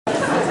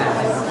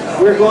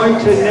We're going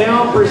to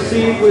now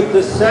proceed with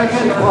the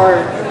second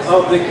part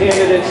of the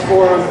candidates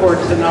forum for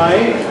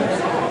tonight.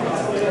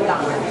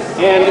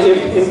 And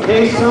in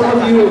case some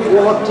of you have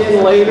walked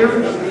in later,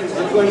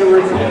 I'm going to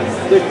repeat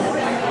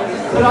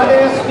could I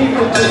ask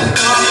people to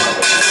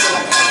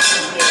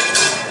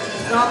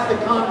stop the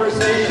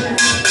conversation?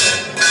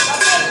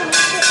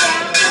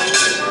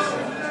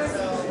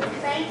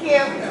 Thank you.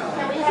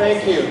 Can we have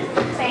Thank you.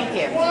 Thank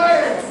you.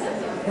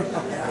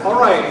 All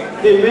right,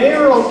 the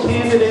mayoral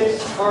candidates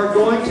are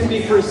going to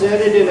be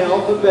presented in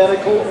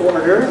alphabetical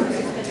order.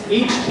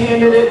 Each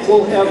candidate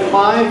will have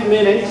 5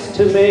 minutes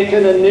to make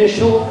an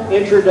initial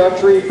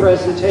introductory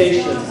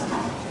presentation.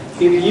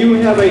 If you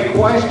have a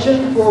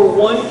question for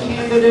one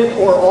candidate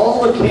or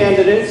all the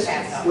candidates,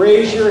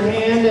 raise your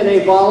hand and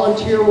a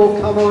volunteer will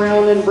come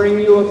around and bring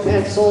you a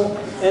pencil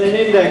and an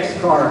index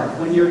card.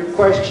 When your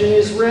question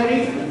is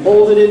ready,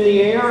 hold it in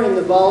the air and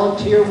the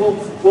volunteer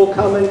will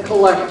come and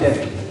collect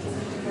it.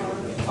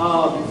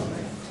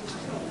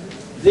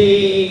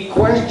 The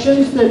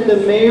questions that the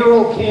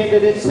mayoral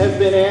candidates have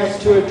been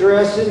asked to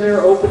address in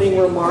their opening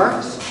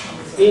remarks,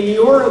 in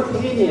your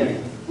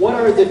opinion, what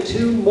are the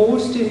 2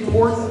 most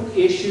important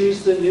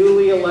issues the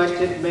newly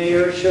elected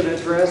mayor should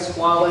address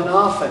while in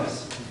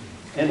office?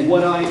 And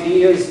what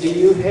ideas do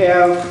you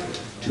have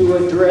to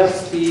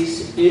address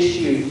these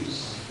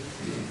issues?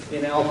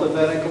 In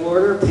alphabetical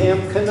order,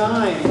 Pam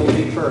Canine will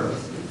be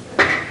first.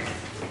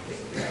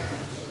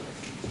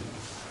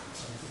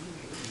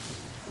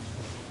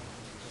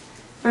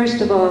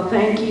 First of all,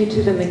 thank you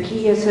to the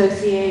McKee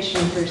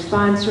Association for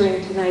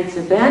sponsoring tonight's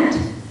event.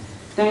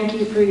 Thank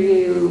you for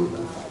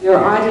your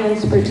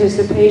audience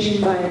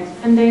participation by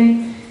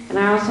attending. And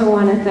I also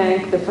want to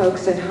thank the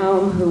folks at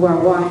home who are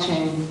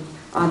watching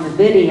on the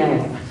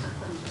video.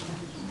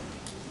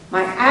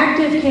 My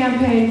active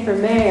campaign for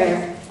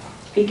mayor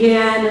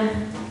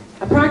began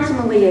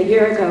approximately a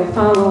year ago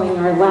following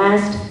our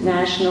last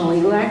national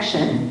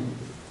election.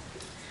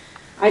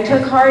 I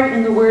took heart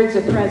in the words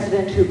of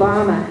President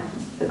Obama,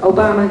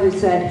 who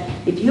said,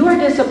 "If you are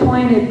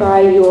disappointed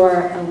by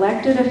your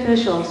elected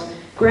officials,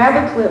 grab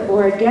a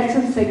clipboard, get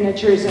some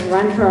signatures, and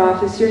run for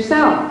office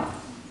yourself.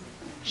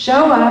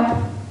 Show up,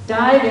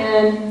 dive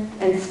in,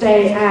 and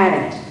stay at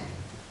it."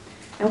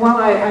 And while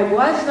I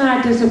was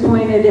not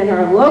disappointed in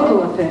our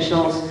local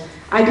officials,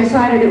 I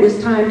decided it was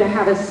time to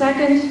have a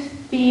second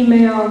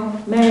female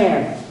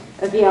mayor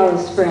of Yellow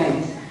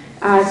Springs.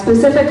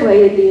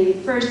 Specifically, the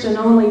first and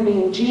only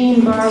being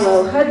Jean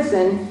Barlow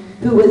Hudson,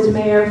 who was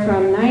mayor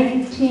from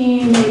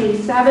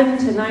 1987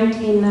 to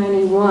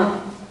 1991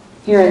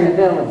 here in the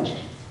village.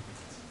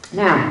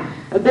 Now,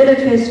 a bit of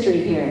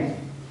history here.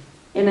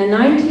 In a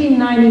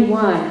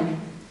 1991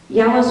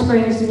 Yellow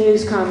Springs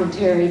News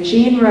commentary,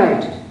 Jean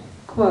wrote,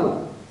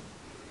 quote,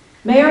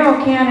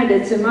 "Mayoral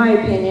candidates, in my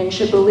opinion,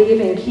 should believe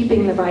in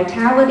keeping the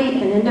vitality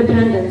and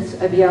independence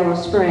of Yellow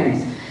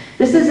Springs.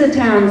 This is a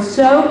town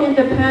so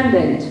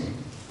independent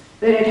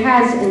that it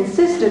has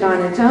insisted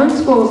on its own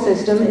school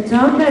system, its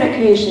own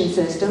medication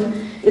system,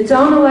 its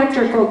own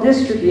electrical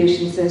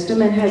distribution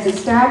system, and has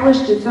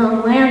established its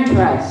own land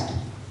trust.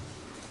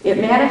 It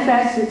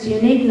manifests its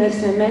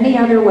uniqueness in many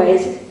other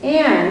ways,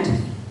 and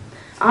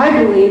I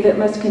believe it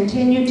must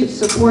continue to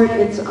support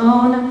its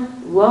own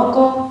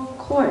local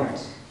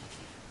court."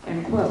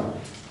 End quote.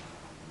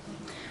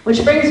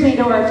 Which brings me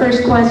to our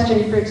first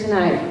question for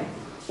tonight.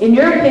 In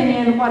your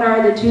opinion, what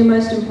are the 2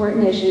 most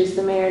important issues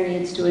the mayor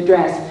needs to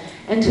address?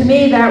 And to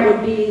me, that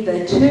would be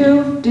the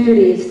 2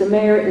 duties the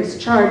mayor is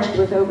charged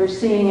with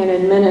overseeing and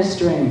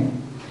administering.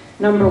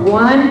 Number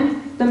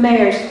 1, the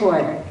mayor's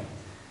court.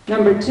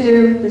 Number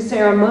 2, the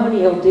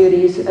ceremonial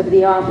duties of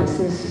the office.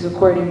 And this is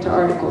according to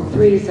Article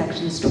 3,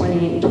 Sections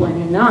 28 and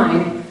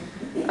 29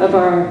 of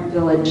our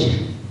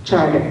village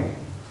charter.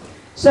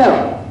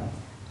 So,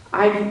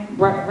 I'm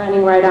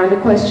running right on to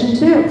question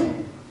 2.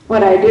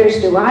 What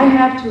ideas do I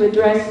have to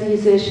address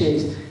these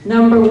issues?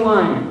 Number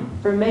 1,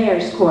 for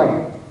mayor's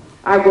court.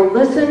 I will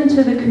listen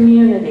to the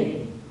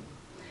community,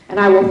 and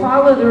I will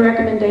follow the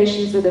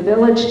recommendations of the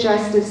Village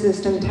Justice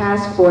System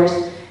Task Force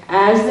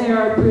as they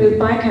are approved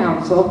by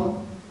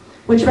council,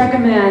 which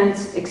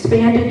recommends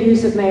expanded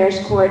use of mayor's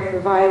court for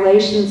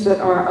violations that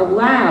are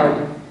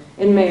allowed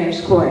in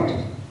mayor's court.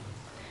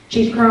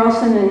 Chief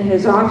Carlson and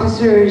his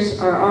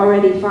officers are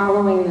already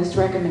following this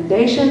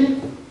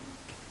recommendation.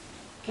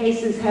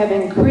 Cases have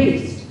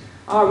increased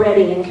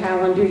already in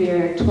calendar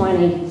year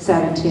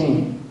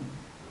 2017.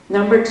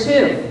 Number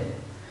 2,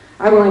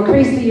 I will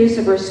increase the use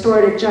of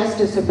restorative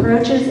justice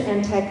approaches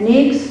and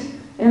techniques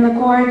in the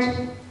court,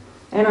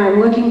 and I'm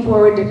looking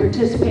forward to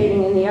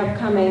participating in the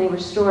upcoming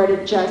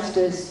restorative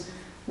justice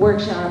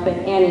workshop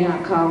at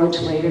Antioch College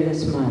later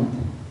this month.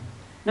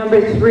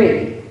 Number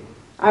 3,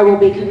 I will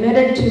be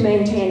committed to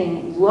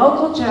maintaining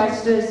local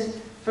justice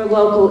for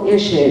local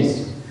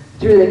issues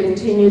through the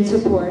continued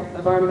support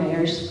of our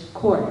mayor's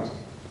court.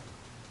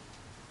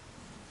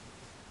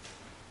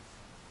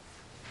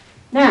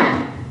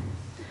 Now,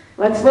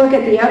 let's look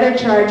at the other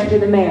charge for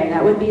the mayor.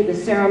 That would be the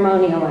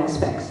ceremonial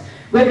aspects.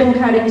 Ribbon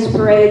cuttings,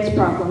 parades,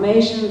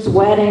 proclamations,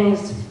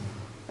 weddings,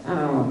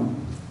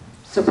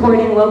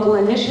 supporting local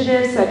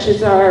initiatives such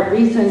as our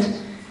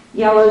recent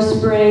Yellow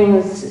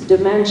Springs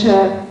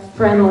Dementia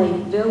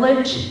Friendly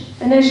Village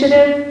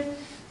initiative.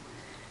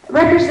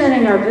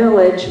 Representing our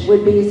village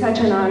would be such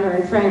an honor,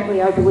 and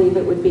frankly, I believe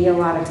it would be a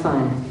lot of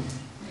fun.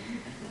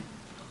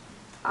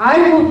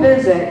 I will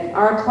visit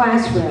our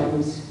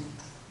classrooms,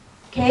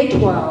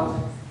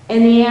 K-12,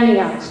 and the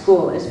Antioch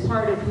School as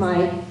part of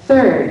my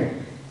third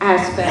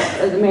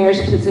aspect of the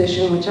mayor's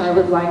position, which I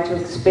would like to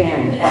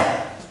expand.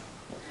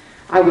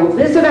 I will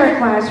visit our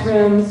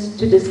classrooms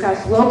to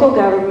discuss local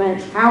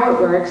government, how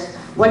it works,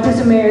 what does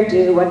a mayor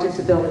do, what does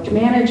the village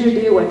manager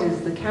do, what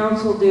does the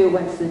council do,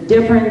 what's the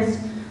difference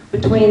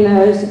between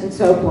those, and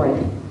so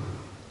forth.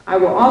 I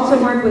will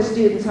also work with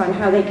students on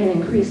how they can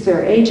increase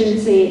their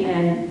agency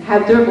and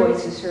have their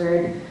voices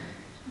heard,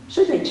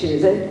 should they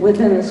choose it,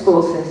 within the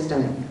school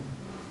system.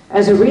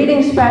 As a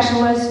reading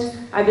specialist,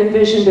 I've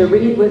envisioned a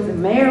Read with the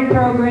Mayor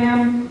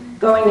program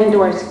going into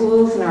our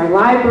schools and our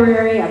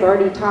library. I've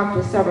already talked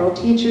with several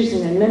teachers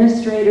and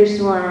administrators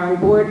who are on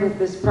board with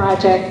this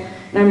project,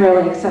 and I'm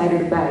really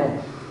excited about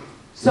it.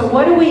 So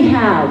what do we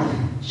have,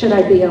 should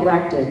I be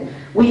elected?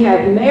 We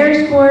have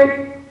Mayor's Court,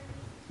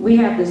 we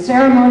have the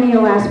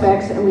ceremonial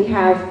aspects, and we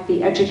have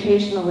the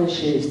educational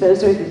issues.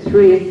 Those are the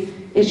three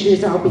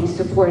issues I'll be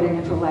supporting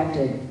if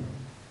elected.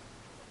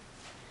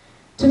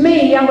 To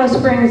me, Yellow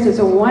Springs is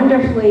a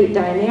wonderfully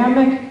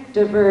dynamic,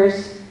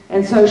 diverse,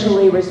 and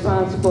socially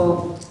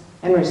responsible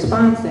and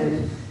responsive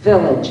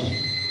village.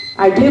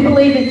 I do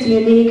believe it's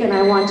unique, and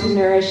I want to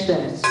nourish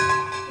this.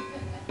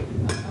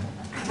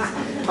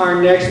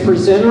 Our next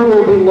presenter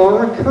will be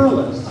Laura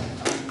Curlis.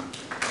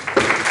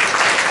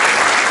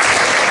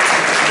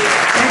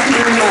 Thank you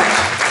very much.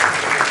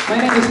 My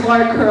name is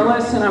Laura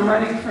Curlis, and I'm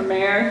running for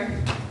mayor.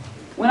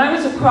 When I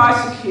was a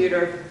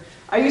prosecutor,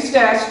 I used to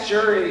ask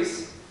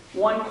juries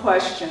one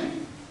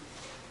question.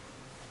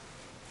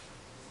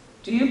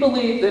 Do you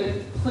believe that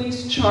if the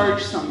police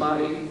charge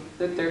somebody,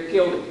 that they're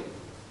guilty?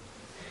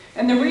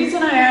 And the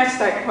reason I ask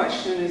that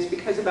question is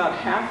because about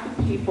half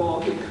the people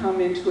who come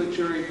into a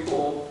jury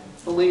pool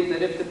believe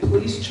that if the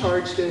police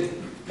charged it,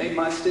 they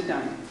must have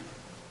done it.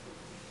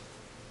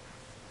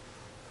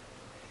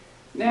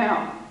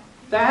 Now,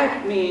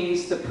 that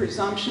means the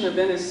presumption of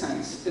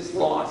innocence is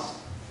lost.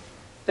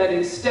 That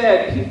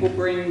instead, people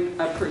bring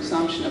a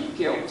presumption of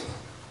guilt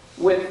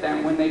with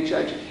them when they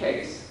judge a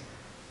case.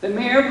 The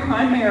mayor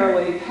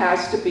primarily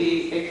has to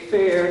be a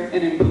fair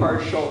and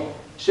impartial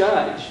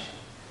judge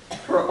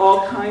for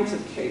all kinds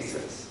of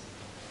cases.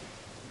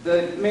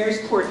 The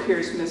mayor's court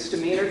hears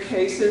misdemeanor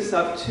cases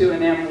up to an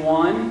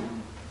M1,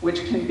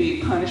 which can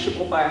be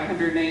punishable by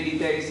 180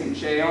 days in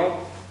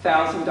jail,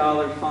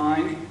 $1,000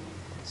 fine.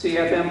 So you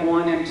have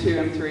M1,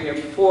 M2, M3,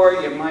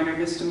 M4, you have minor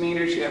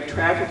misdemeanors, you have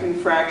traffic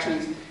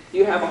infractions,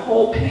 you have a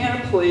whole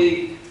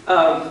panoply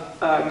of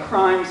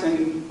crimes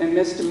and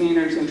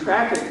misdemeanors and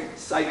traffic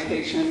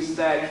citations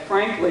that,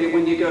 frankly,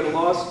 when you go to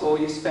law school,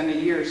 you spend a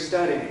year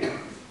studying.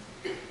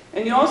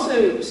 And you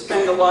also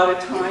spend a lot of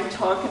time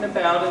talking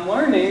about and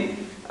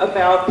learning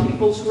about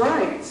people's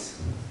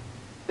rights.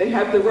 They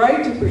have the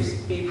right to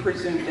be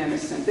presumed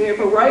innocent. They have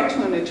a right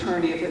to an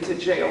attorney if it's a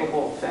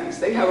jailable offense.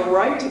 They have a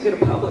right to get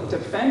a public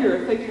defender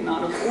if they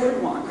cannot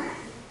afford one.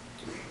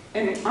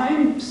 And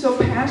I'm so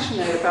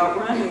passionate about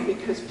running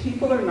because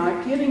people are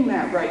not getting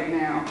that right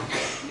now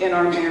in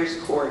our mayor's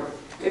court.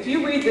 If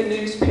you read the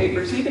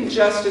newspapers, even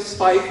Justice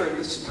Pfeiffer of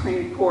the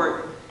Supreme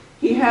Court,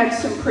 he had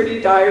some pretty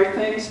dire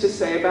things to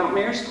say about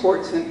mayor's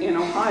courts in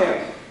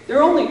Ohio. There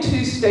are only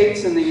 2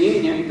 states in the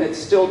union that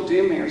still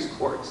do mayor's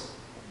courts.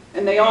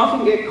 And they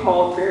often get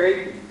called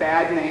very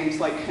bad names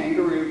like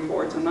kangaroo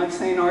courts. I'm not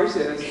saying ours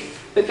is.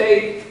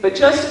 But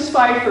Justice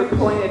Pfeiffer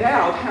pointed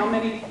out how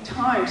many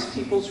times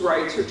people's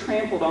rights are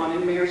trampled on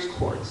in mayor's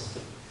courts.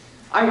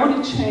 I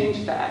want to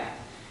change that.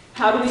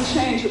 How do we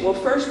change it? Well,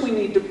 first we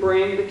need to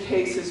bring the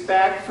cases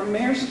back from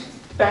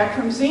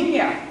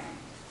Xenia.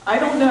 I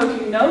don't know if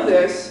you know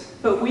this,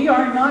 but we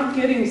are not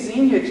getting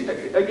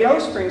Yellow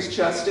Springs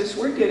justice,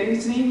 we're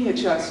getting Xenia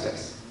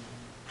justice.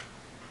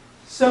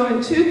 So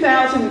in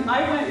 2000,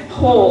 I went and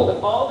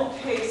polled all the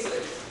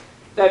cases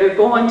that are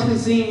going to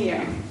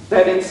Xenia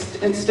that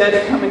instead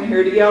of coming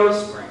here to Yellow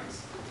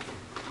Springs.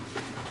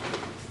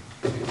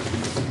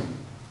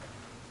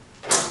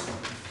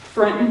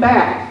 Front and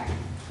back.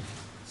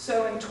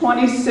 So in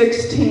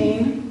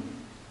 2016,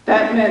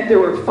 that meant there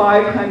were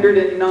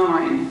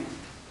 509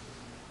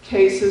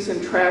 cases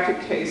and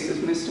traffic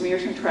cases,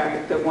 misdemeanors and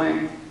traffic, that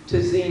went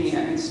to Xenia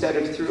instead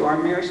of through our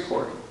mayor's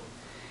court.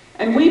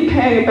 And we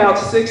pay about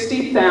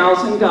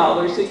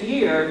 $60,000 a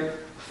year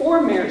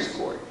for mayor's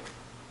court.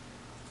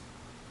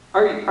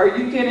 Are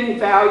you getting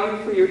value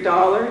for your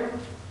dollar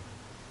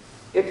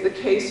if the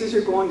cases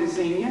are going to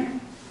Xenia?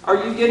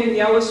 Are you getting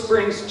Yellow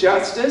Springs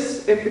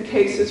justice if the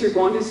cases are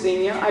going to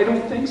Xenia? I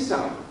don't think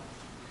so.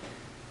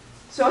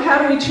 So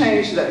how do we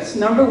change this?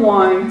 Number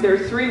one, there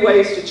are 3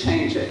 ways to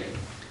change it.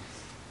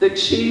 The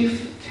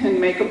chief can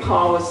make a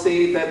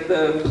policy that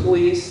the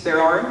police,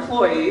 there are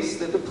employees,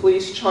 that the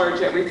police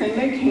charge everything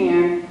they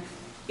can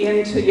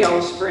into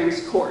Yellow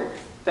Springs court.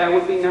 That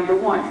would be number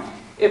one.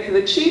 If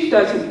the chief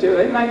doesn't do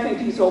it, and I think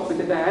he's open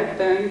to that,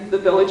 then the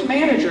village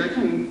manager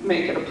can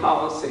make it a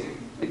policy.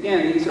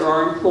 Again, these are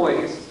our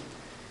employees.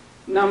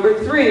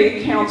 Number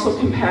 3, council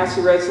can pass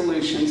a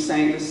resolution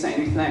saying the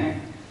same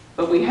thing.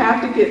 But we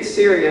have to get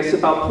serious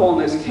about pulling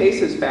those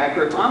cases back,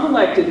 or if I'm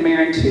elected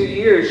mayor in 2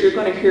 years, you're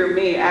going to hear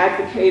me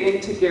advocating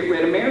to get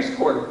rid of mayor's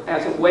court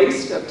as a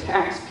waste of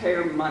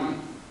taxpayer money.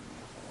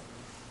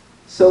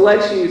 So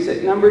let's use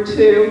it. Number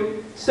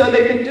 2, so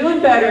they've been doing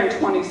better in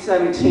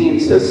 2017.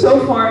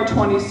 So far in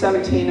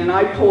 2017, and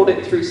I pulled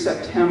it through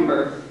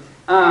September,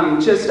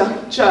 just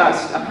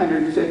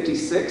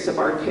 156 of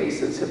our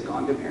cases have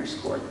gone to mayor's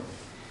court.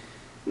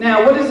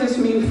 Now, what does this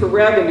mean for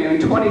revenue? In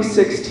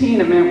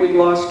 2016, it meant we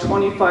lost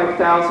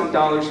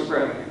 $25,000 of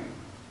revenue.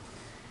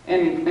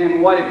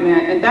 And what it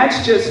meant, and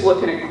that's just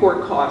looking at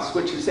court costs,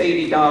 which is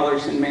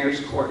 $80 in mayor's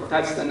court.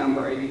 That's the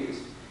number I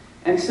used.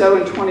 And so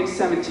in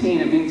 2017,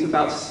 it means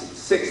about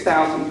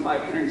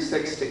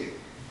 $6,560.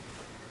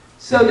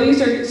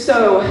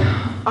 So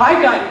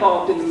I got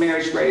involved in the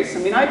mayor's race. I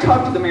mean, I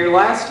talked to the mayor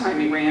last time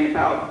he ran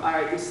about,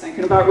 I was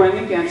thinking about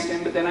running against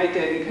him, but then I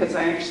didn't because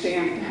I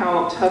understand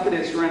how tough it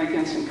is to run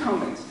against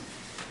incumbents.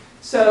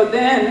 So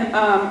then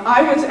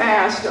I was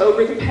asked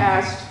over the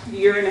past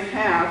year and a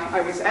half, I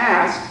was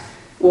asked,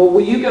 well,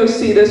 will you go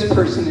see this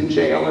person in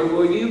jail? Or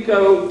will you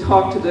go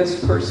talk to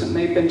this person,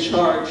 they've been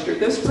charged? Or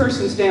this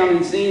person's down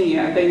in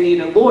Xenia, they need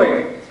a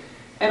lawyer.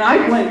 And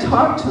I went and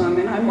talked to him,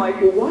 and I'm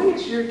like, well, why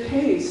is your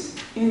case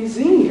in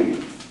Xenia?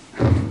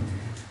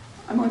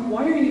 I'm like,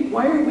 why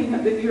are we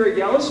not, if you're a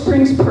Yellow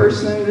Springs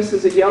person, this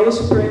is a Yellow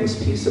Springs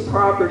piece of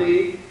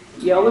property,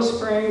 Yellow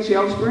Springs,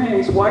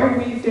 why are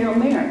we down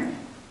there?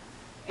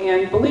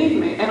 And believe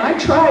me, and I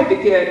tried to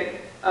get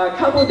a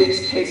couple of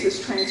these cases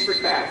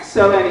transferred back.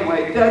 So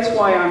anyway, that's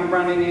why I'm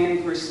running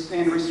in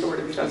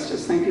restorative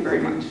justice. Thank you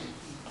very much.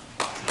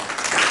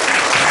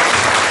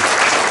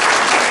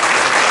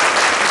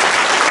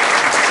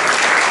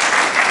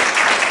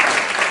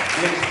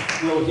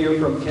 Next, we'll hear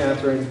from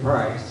Catherine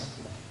Price.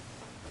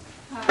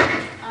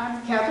 Hi,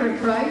 I'm Catherine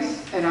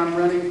Price, and I'm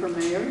running for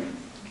mayor.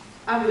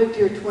 I've lived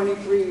here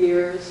 23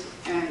 years,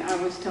 and I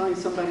was telling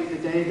somebody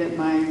today that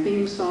my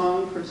theme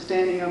song for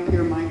standing up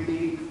here might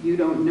be, "You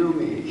Don't Know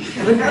Me."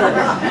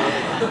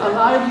 A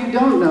lot of you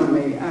don't know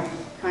me. I've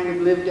kind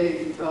of lived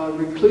a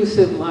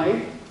reclusive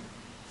life.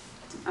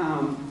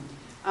 I'm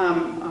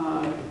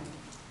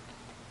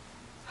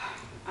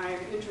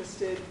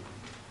interested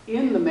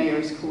in the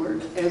mayor's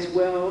court as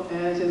well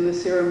as in the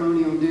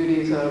ceremonial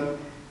duties of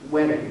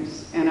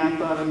weddings. And I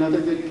thought another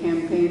good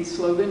campaign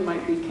slogan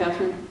might be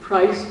Catherine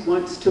Price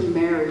wants to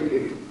marry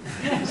you.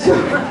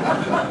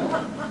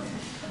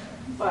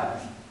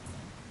 But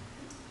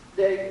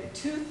the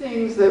two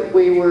things that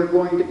we were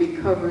going to be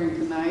covering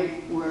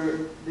tonight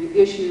were the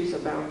issues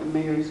about the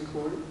mayor's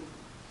court.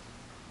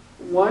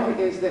 One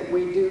is that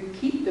we do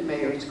keep the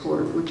mayor's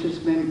court, which has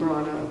been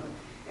brought up.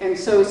 And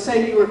so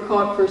say you were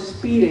caught for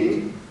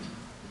speeding,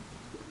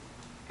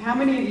 how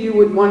many of you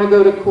would want to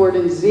go to court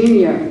in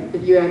Xenia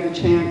if you had the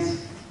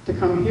chance to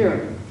come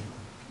here?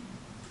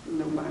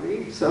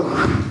 Nobody, so.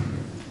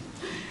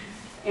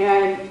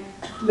 And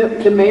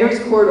the mayor's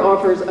court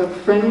offers a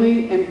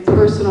friendly and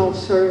personal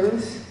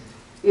service.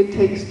 It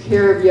takes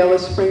care of Yellow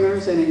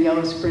Springers in a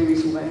Yellow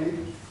Springs way.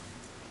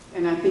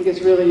 And I think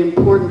it's really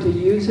important to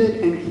use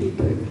it and keep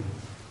it.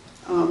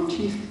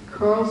 Chief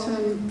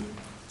Carlson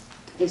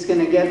is going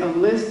to get a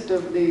list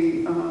of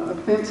the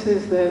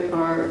offenses that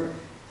are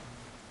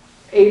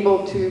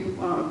able to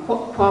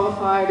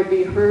qualify to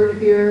be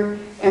heard here,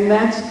 and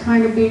that's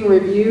kind of being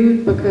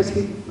reviewed because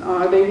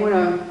they want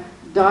to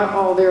dot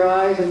all their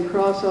I's and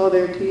cross all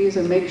their T's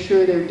and make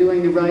sure they're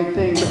doing the right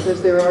thing,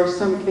 because there are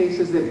some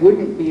cases that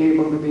wouldn't be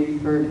able to be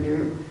heard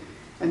here,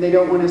 and they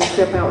don't want to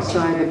step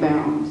outside the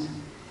bounds.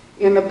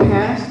 In the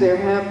past, there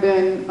have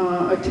been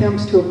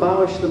attempts to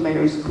abolish the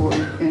mayor's court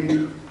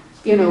in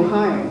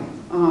Ohio.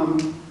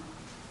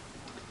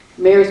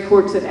 Mayor's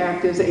courts that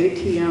act as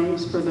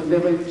ATMs for the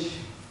village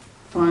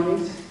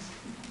funds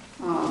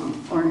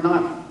are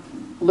not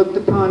looked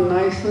upon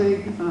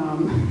nicely.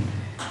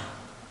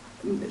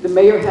 The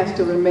mayor has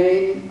to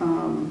remain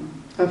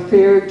a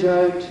fair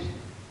judge,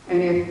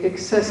 and if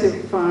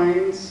excessive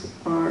fines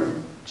are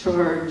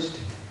charged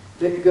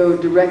that go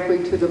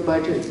directly to the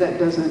budget, that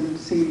doesn't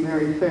seem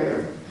very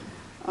fair.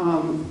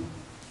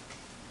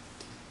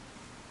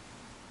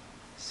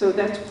 So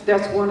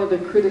that's one of the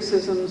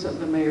criticisms of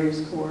the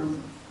mayor's court.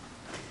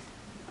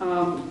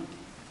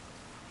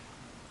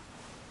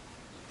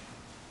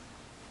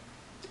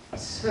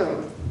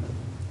 So,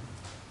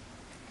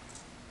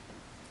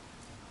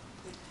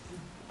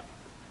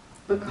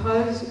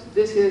 because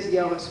this is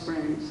Yellow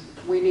Springs,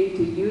 we need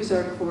to use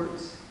our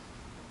courts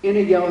in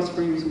a Yellow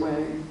Springs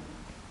way,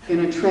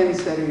 in a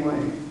trend-setting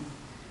way.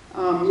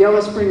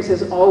 Yellow Springs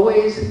has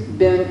always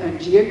been a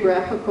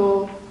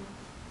geographical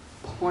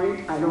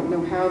point, I don't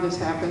know how this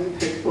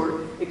happened,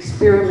 for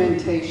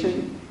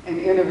experimentation and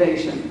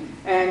innovation.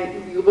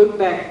 And you look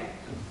back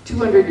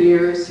 200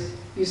 years,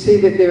 you see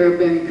that there have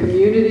been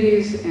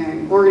communities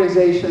and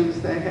organizations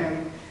that have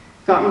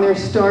gotten their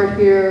start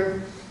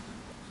here,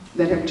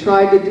 that have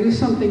tried to do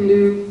something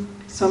new.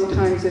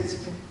 Sometimes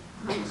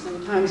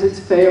it's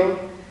failed,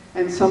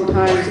 and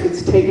sometimes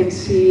it's taken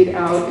seed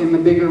out in the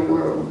bigger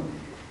world.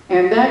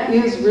 And that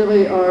is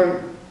really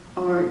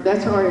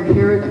that's our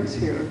inheritance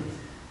here.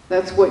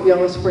 That's what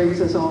Yellow Springs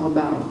is all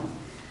about.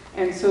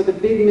 And so the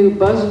big new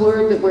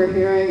buzzword that we're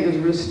hearing is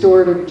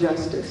restorative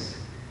justice.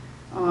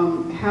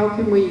 How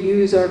can we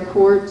use our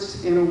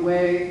courts in a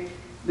way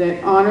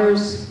that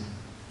honors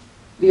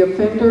the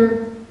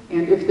offender,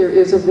 and if there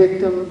is a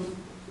victim,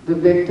 the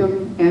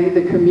victim and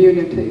the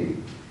community?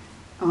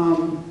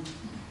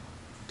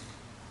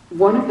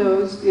 One of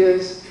those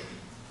is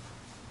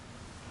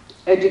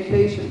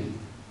education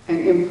and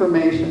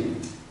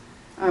information.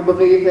 I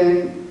believe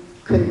in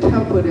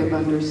contemplative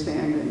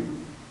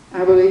understanding.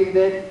 I believe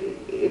that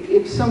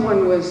if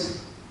someone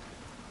was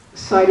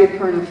cited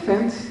for an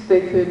offense,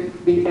 they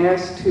could be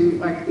asked to,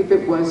 like if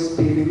it was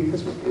speeding,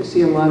 because we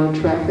see a lot of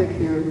traffic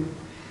here,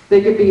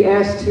 they could be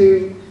asked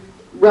to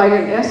write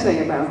an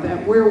essay about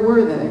that. Where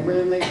were they?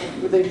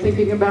 Were they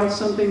thinking about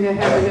something that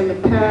happened in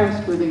the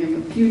past? Were they in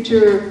the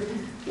future?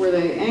 Were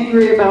they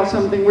angry about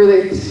something? Were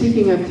they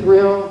seeking a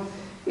thrill?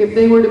 If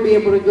they were to be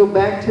able to go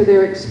back to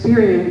their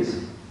experience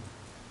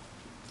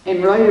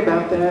and write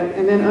about that,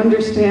 and then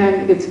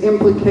understand its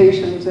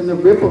implications and the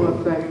ripple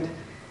effect,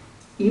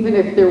 even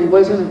if there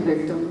wasn't a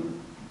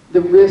victim, the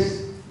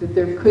risk that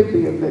there could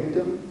be a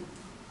victim,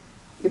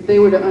 if they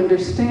were to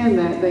understand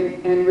that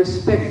and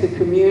respect the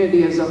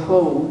community as a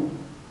whole,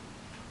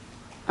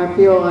 I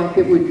feel like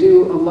it would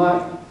do a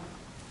lot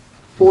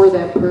for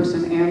that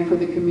person and for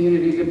the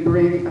community to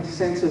bring a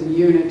sense of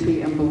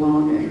unity and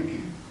belonging.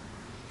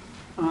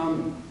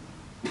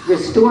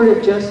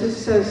 Restorative justice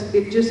says,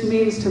 it just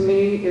means to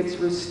me, it's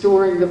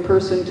restoring the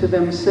person to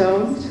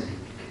themselves,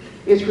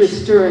 it's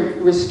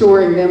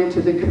restoring them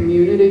to the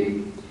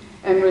community,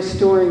 and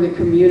restoring the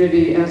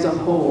community as a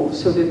whole,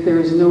 so that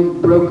there's no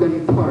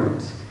broken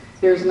parts.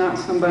 There's not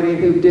somebody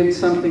who did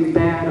something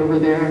bad over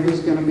there who's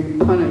going to be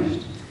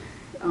punished.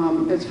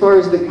 As far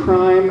as the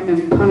crime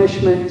and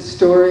punishment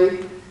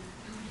story,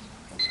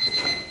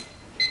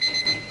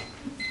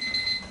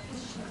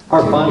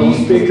 our final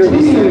speaker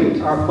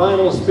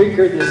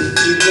this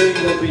evening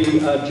will be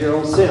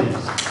Gerald Sims.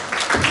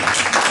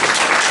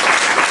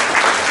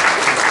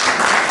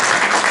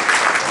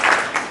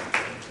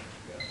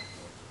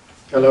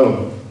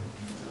 Hello.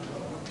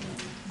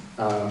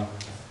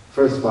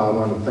 First of all, I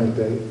want to thank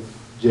the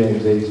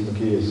James H.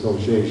 McKee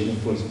Association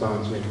for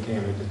sponsoring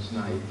candidates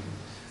night.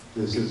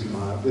 This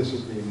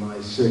will be my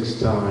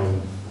 6th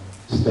time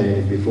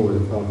standing before the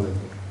public,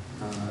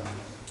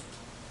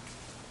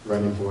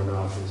 running for an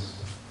office.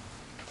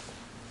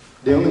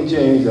 The only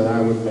change that I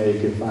would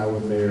make if I were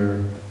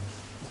mayor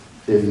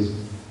is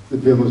the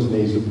village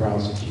needs a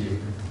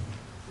prosecutor.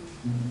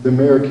 The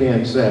mayor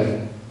can't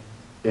set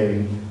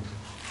and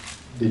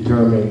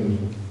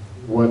determine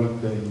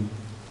what the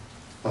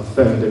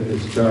offender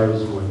is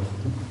charged with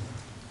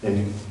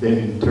and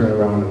then turn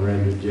around and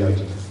render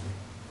judgment.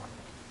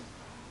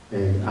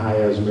 And I,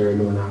 as mayor,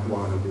 do not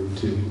want to do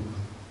too.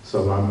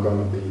 So I'm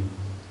going to be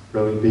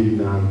really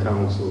beating on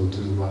council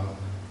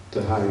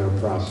to hire a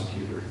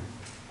prosecutor.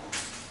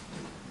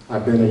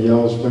 I've been a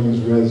Yellow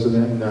Springs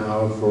resident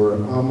now for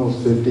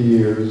almost 50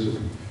 years,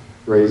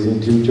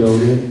 raising 2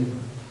 children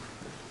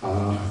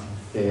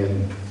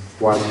and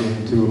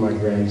watching 2 of my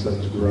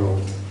grandsons grow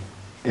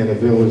in a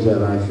village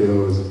that I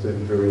feel has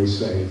been very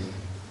safe.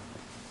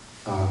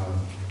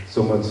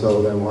 So much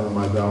so that one of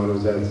my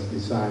daughters has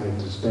decided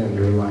to spend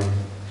her life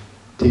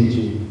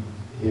teaching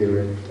here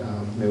at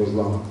Mills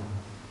Law.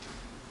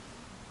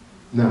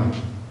 Now,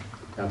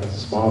 got a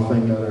small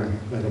thing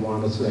that I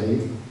want to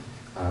say.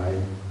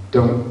 I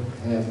don't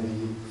have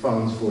the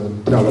funds for a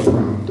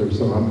teleprompter,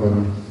 so I'm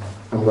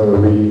gonna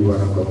read what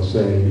I'm gonna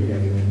say, and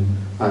then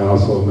I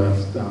also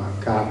left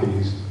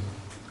copies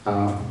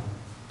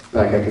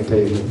back at the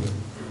table,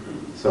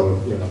 so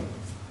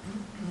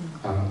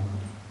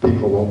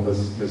people won't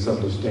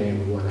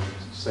misunderstand what I'm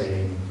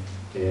saying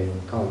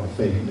and call it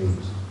fake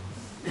news.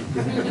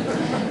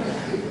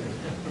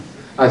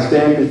 I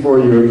stand before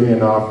you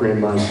again offering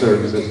my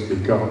services to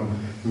become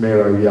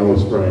mayor of Yellow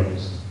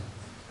Springs.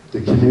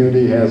 The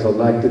community has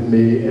elected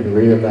me and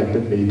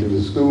re-elected me to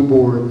the school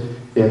board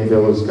and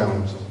village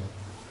council.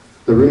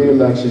 The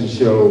re-election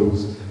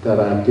shows that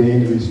I've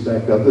gained the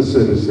respect of the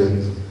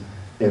citizens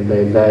and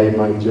they value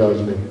my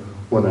judgment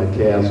when I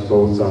cast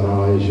votes on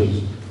all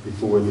issues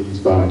before these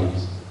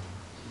bodies.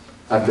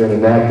 I've been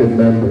an active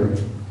member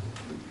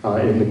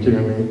in the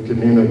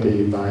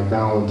community by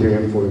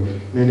volunteering for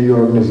many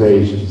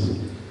organizations,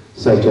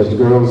 such as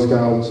Girl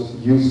Scouts,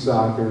 Youth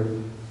Soccer,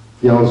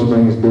 Yellow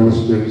Springs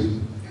Boosters,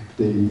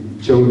 the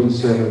Children's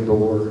Center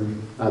Board.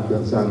 I've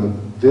been on the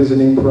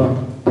visiting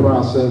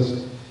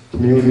process,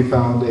 Community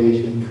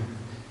Foundation,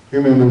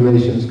 Human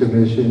Relations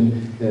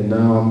Commission, and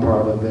now I'm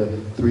part of the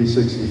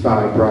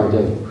 365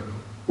 Project,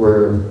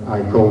 where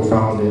I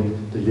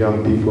co-founded the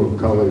Young People of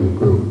Color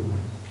group.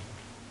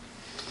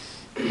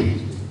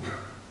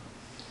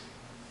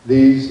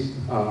 These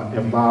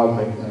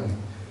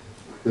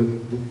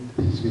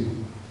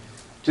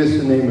Just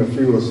to name a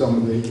few of some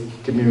of the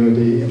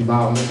community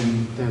involvement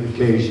and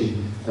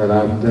dedication that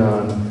I've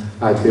done,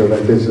 I feel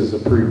that this is a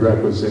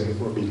prerequisite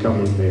for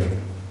becoming mayor.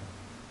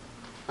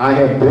 I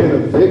have been a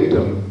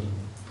victim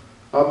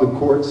of the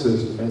court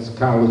system as a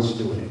college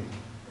student,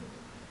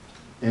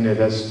 and it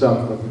has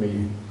stuck with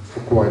me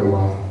for quite a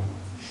while.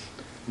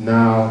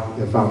 Now,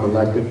 if I'm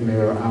elected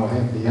mayor, I'll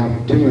have the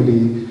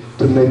opportunity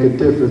to make a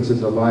difference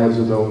in the lives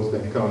of those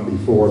that come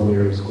before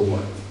mayor's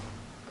court.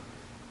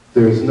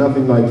 There is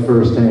nothing like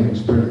first-hand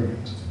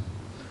experience.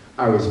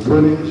 I was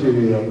put in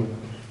jail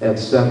at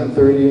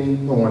 7:30 in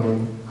the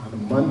morning on a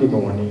Monday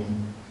morning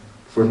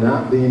for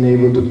not being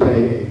able to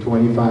pay a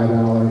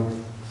 $25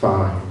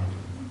 fine.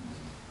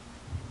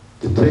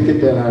 The ticket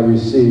that I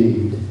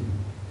received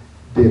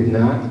did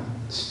not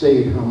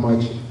state how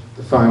much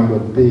the fine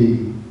would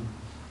be,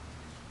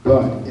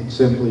 but it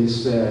simply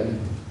said,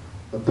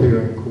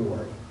 appear in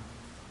court.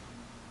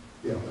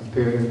 Yeah,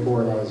 appear in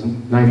court. I was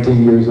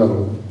 19 years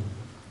old.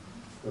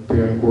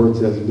 Appear in court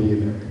says be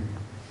there.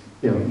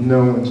 You know,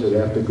 no one should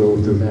have to go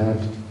through that.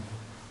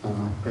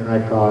 And I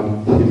call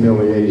it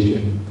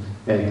humiliation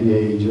at the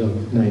age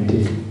of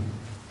 19.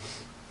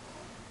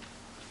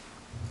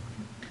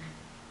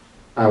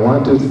 I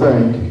want to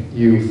thank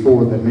you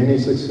for the many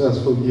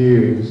successful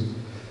years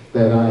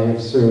that I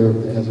have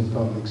served as a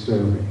public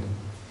servant.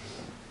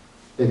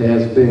 It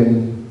has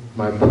been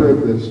my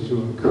privilege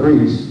to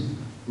increase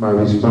my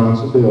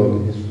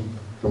responsibilities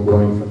from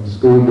going from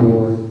school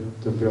board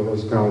to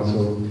village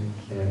council,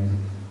 and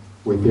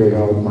with your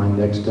help, my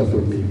next step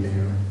would be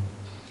mayor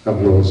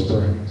of Yellow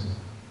Springs.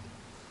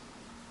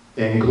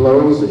 In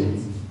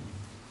closing,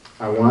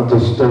 I want to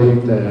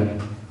state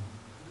that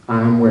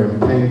I'm wearing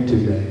pink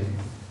today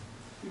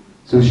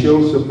to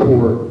show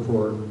support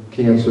for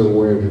Cancer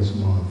Awareness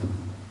Month.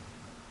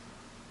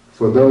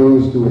 For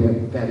those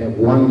that have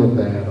won the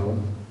battle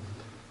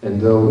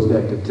and those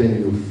that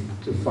continue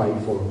to fight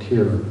for a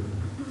cure.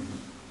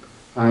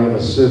 I have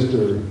a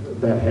sister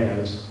that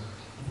has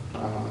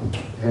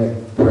had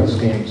breast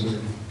cancer,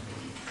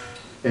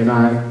 and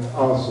I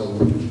also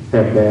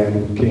have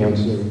battled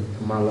cancer in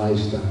my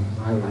lifetime,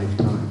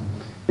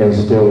 and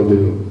still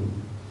do.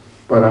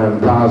 But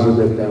I'm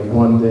positive that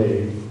one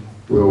day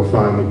we'll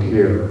find a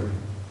cure.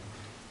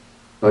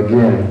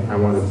 Again, I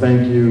want to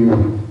thank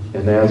you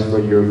and ask for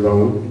your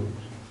vote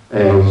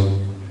as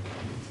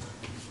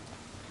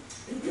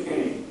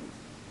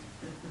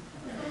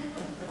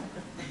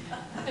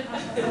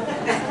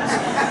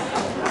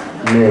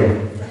mayor.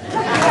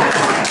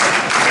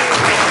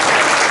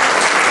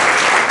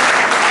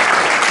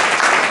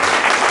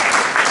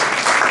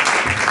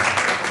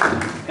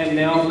 And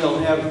now we'll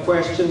have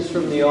questions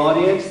from the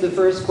audience. The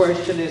first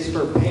question is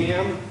for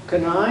Pam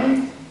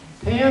Kanine.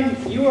 Pam,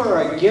 you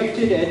are a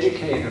gifted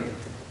educator.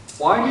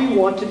 Why do you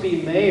want to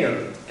be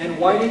mayor? And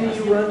why didn't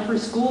you run for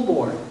school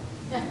board?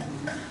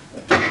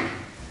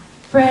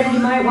 Fred, you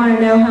might want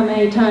to know how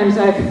many times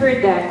I've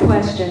heard that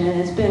question, and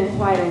it's been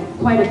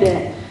quite a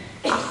bit.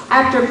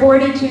 After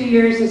 42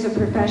 years as a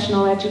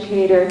professional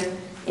educator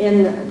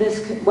in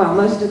this, well,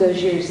 most of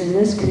those years in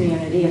this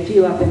community, a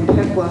few up in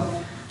Piqua,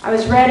 I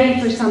was ready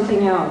for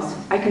something else.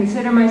 I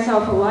consider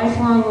myself a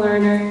lifelong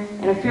learner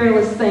and a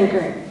fearless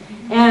thinker.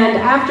 And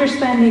after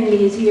spending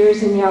these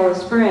years in Yellow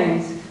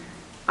Springs,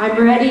 I'm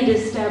ready to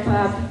step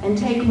up and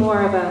take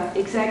more of an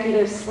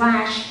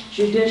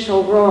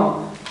executive/judicial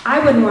role. I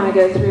wouldn't want to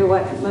go through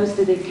what most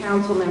of the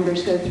council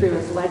members go through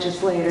as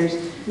legislators,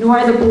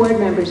 nor the board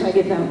members. I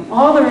give them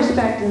all the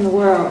respect in the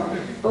world.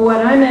 But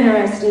what I'm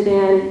interested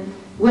in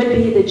would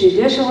be the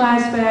judicial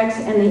aspects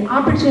and the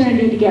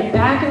opportunity to get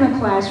back in the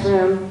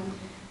classroom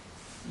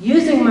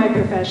using my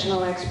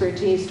professional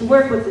expertise to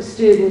work with the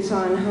students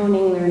on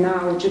honing their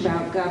knowledge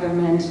about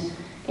government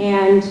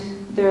and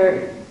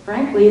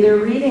frankly, their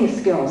reading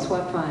skills.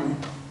 What fun.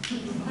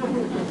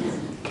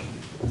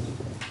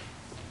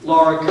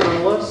 Laura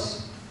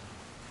Curlis,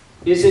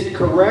 is it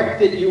correct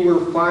that you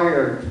were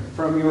fired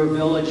from your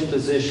village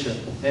position?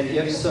 And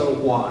if so,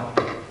 why?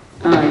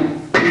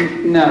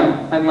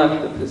 No, I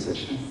left the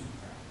position.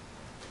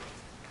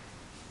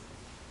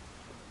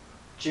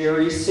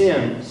 Jerry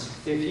Sims,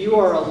 if you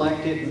are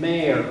elected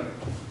mayor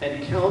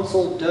and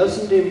council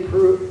doesn't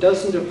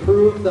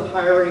approve the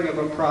hiring of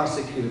a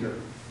prosecutor,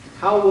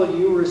 how will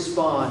you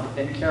respond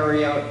and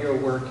carry out your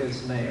work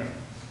as mayor?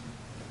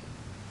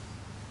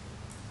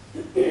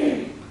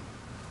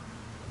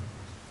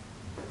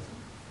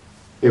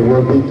 It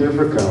will be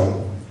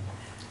difficult,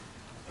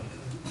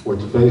 which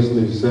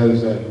basically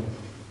says that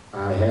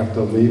I have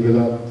to leave it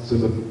up to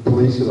the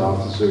police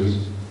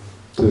officers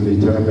to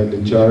determine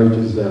the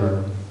charges that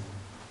are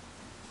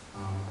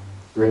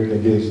written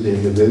against the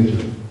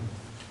individual,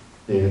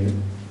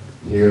 and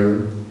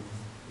hear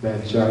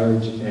that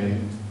charge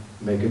and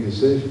make a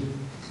decision.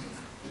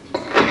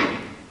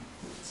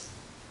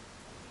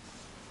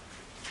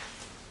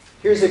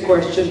 Here's a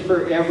question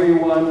for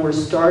everyone. We're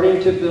starting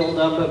to build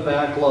up a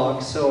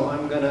backlog, so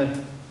I'm going to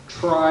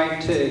try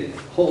to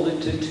hold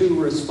it to 2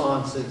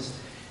 responses.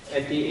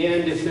 At the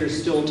end, if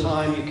there's still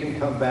time, you can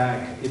come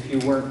back if you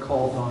weren't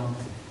called on.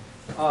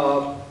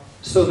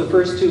 So the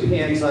first two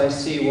hands I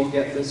see will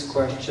get this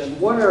question.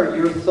 What are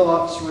your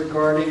thoughts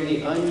regarding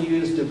the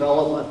unused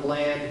development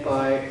land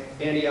by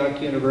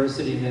Antioch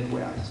University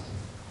Midwest?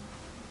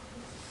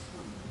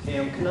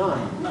 Pam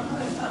Knon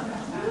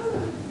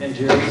and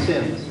Gerald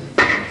Sims.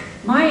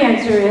 My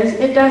answer is,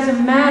 it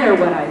doesn't matter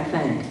what I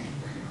think,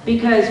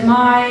 because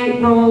my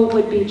role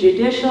would be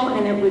judicial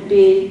and it would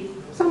be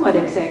somewhat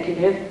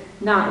executive,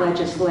 not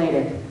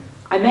legislative.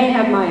 I may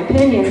have my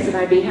opinions and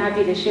I'd be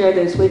happy to share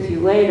those with you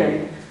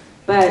later,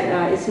 but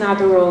it's not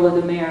the role of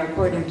the mayor,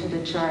 according to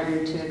the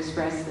charter, to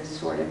express this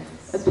sort of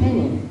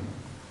opinion.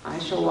 I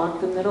shall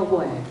walk the middle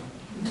way.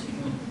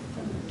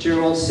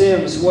 Gerald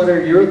Sims, what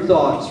are your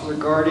thoughts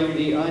regarding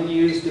the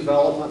unused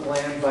development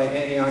land by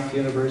Antioch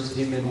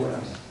University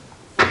Midwest?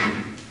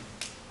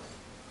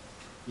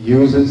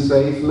 Use it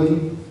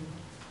safely,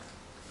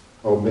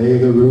 obey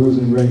the rules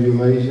and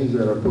regulations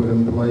that are put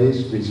in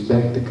place,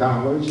 respect the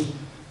college,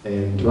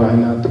 and try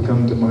not to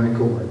come to my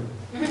court.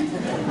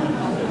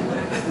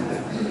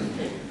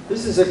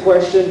 This is a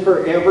question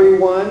for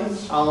everyone.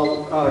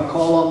 I'll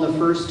call on the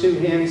first two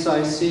hands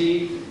I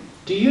see.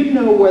 Do you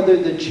know whether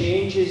the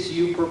changes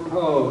you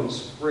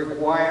propose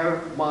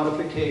require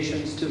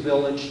modifications to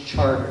village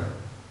charter?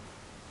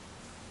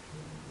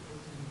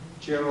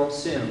 Gerald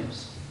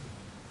Sims.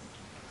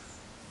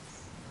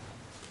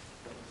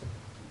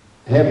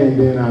 Having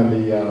been on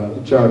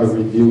the Charter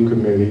Review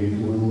Committee,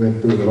 we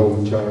went through the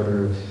whole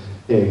charter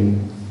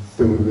and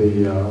through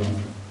the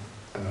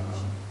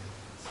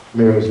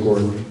mayor's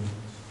court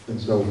and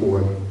so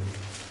forth.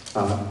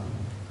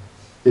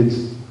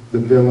 It's the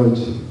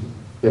village,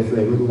 if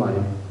they would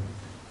like,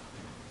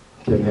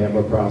 can have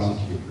a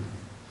prosecutor.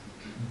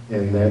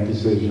 And that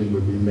decision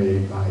would be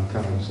made by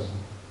council.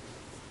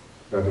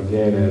 But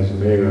again, as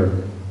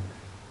mayor-elect,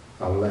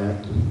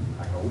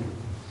 I hope,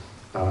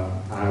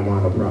 I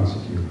want a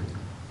prosecutor.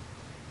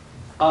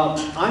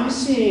 I'm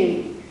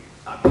seeing,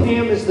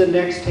 Pam is the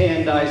next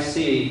hand I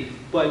see,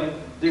 but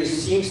there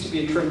seems to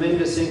be a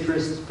tremendous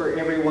interest for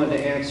everyone to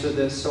answer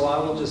this, so I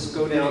will just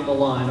go down the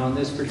line on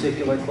this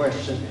particular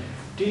question.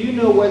 Do you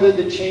know whether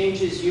the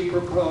changes you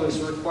propose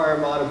require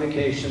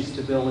modifications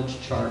to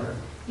village charter?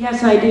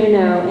 Yes, I do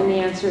know, and the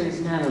answer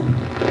is no.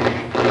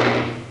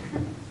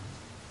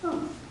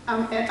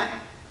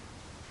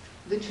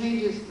 The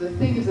changes, the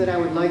things that I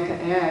would like to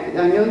add,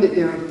 I know that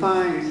there are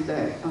fines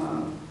that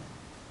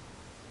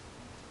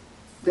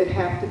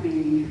have to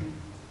be,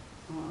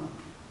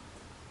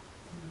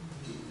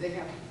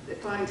 the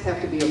fines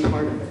have to be a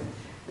part of it.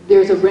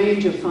 There's a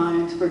range of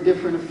fines for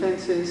different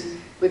offenses,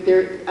 but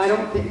I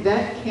don't think,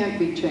 that can't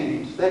be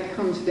changed. That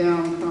comes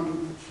down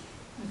from,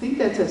 I think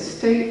that's a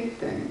state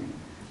thing.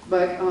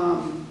 But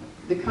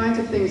the kinds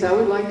of things I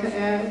would like to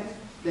add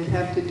that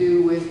have to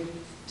do with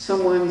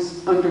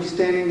someone's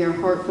understanding, their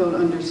heartfelt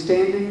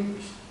understanding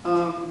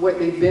of what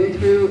they've been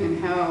through and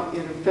how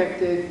it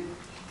affected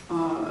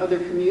other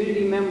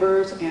community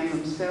members and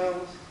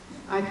themselves.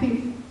 I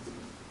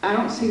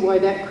don't see why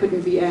that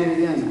couldn't be added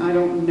in. I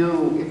don't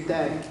know if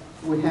that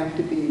would have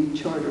to be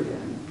chartered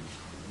in.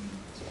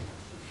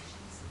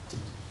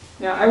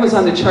 Yeah, I was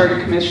on the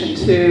Charter Commission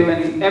too,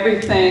 and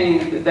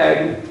everything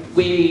that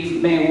we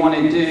may want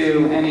to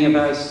do, any of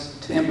us,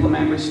 to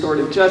implement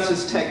restorative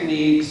justice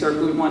techniques, or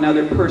if we want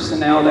other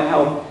personnel to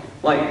help,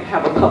 like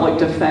have a public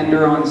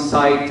defender on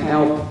site to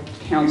help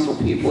counsel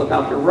people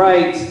about their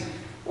rights,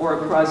 or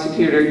a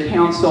prosecutor,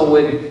 counsel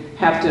would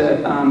have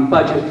to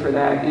budget for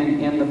that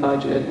in the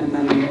budget, and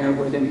then the mayor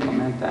would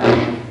implement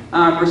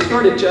that.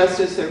 Restorative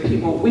justice, there are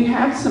people, we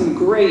have some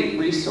great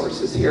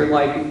resources here,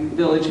 like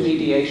village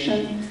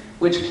mediation,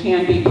 which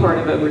can be part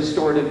of a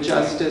restorative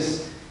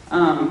justice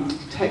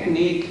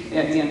technique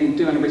in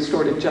doing a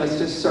restorative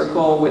justice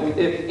circle with,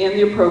 in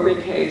the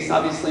appropriate case.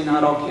 Obviously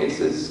not all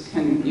cases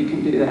you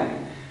can do that,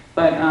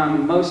 but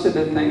most of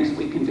the things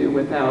we can do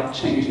without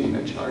changing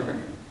the charter.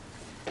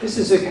 This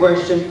is a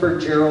question for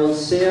Gerald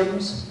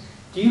Sims.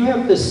 Do you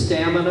have the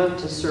stamina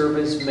to serve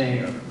as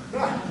mayor?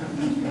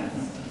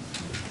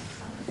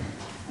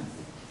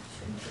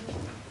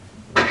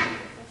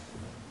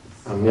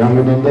 I'm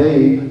younger than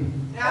Dave.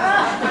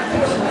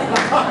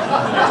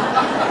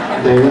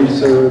 Dave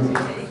served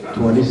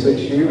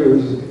 26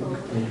 years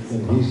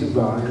and he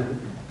survived.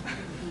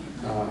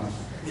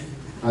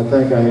 I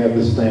think I have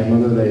the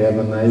stamina. They have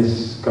a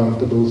nice,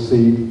 comfortable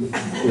seat in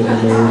the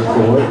mayor's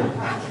court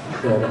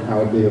that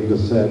I'll be able to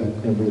sit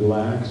and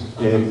relax.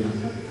 And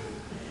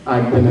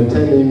I've been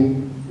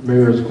attending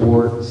mayor's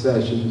court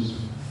sessions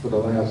for the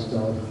last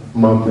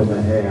month and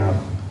a half.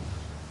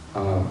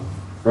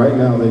 Right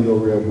now they go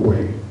real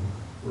quick.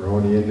 We're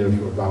only in there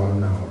for about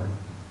an hour.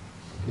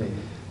 Okay.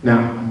 Now,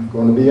 I'm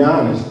going to be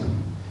honest.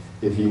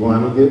 If you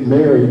want to get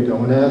married,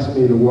 don't ask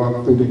me to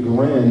walk through the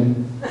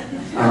Glen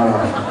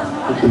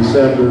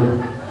December,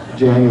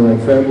 January,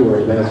 and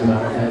February. That's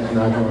not going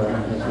to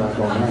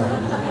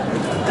happen.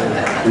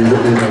 You're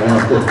going to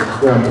have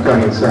to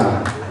come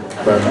inside.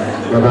 But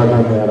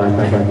other than that, I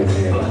think I can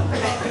handle it.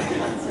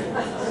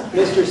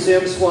 Mr.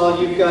 Sims,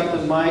 while you've got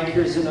the mic,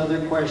 here's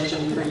another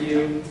question for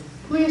you.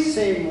 Please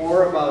say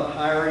more about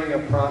hiring a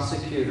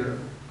prosecutor.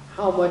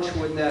 how much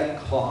would that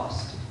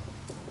cost?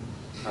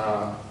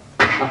 I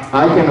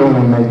can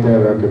only make that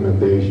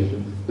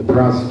recommendation. The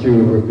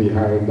prosecutor would be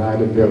hired by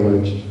the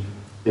village,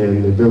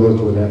 and the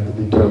village would have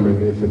to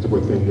determine if it's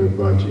within their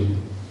budget.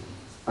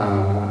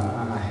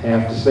 I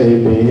have to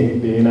say,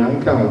 being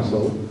on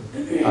council,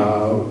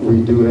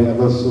 we do have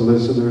a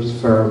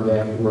solicitor's firm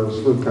that works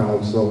for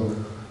council,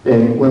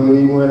 and when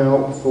we went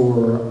out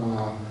for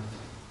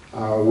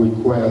our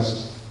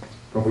request,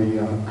 when we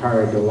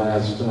hired the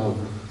last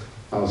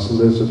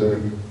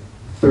solicitor,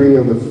 3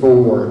 of the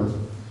 4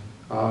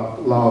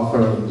 law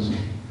firms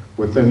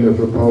within the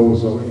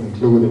proposal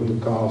included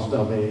the cost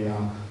of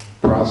a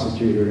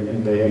prosecutor,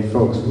 and they had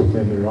folks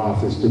within their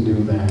office to do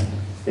that.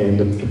 And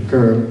the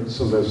current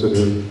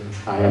solicitor,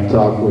 I have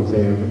talked with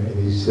him,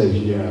 and he says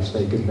yes,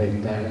 they can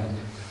make that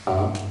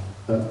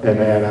an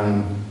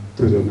add-on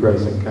to the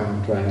present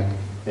contract,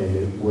 and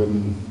it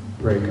wouldn't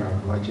break our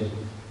budget.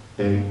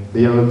 And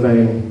the other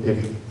thing,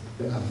 if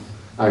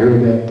I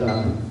heard that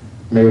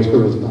Mayor's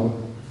Court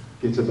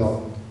gets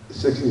about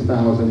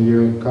 $60,000 a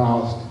year in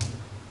cost.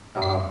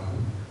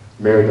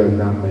 Mayor does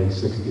not make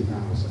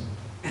 $60,000.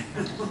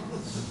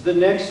 The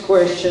next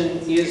question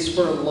is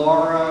for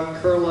Laura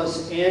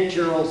Curlis and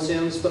Gerald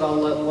Sims, but I'll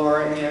let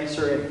Laura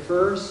answer it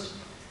first.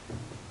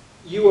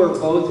 You are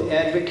both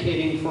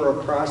advocating for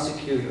a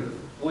prosecutor.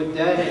 Would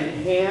that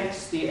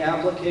enhance the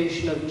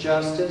application of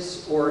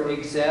justice or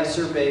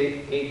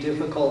exacerbate a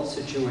difficult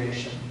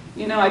situation?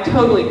 You know, I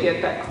totally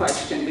get that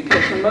question,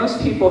 because when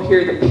most people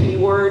hear the P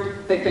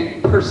word, they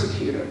think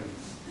persecutor.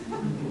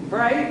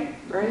 Right?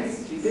 Right?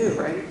 You do,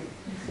 right?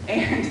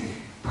 And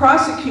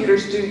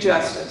prosecutors do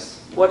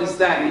justice. What does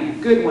that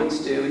mean? Good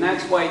ones do, and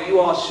that's why you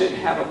all should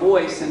have a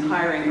voice in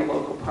hiring a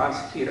local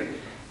prosecutor.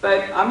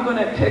 But I'm going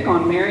to pick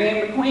on Mary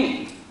Ann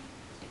McQueen.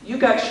 You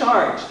got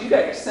charged. You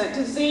got sent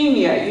to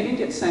Xenia. You didn't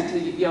get sent to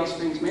Yellow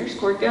Springs Mayor's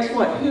Court. Guess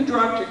what? Who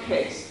dropped your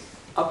case?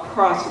 A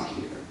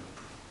prosecutor.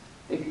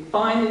 They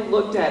finally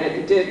looked at it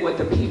and did what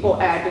the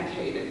people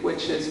advocated,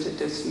 which is to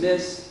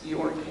dismiss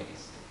your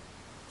case.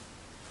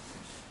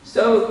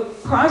 So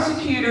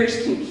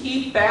prosecutors can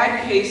keep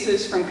bad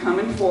cases from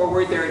coming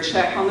forward. They're a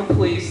check on the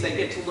police. They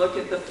get to look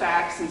at the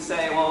facts and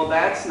say, well,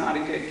 that's not a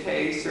good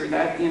case, or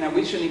that, you know,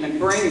 we shouldn't even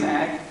bring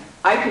that.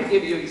 I could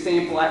give you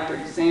example after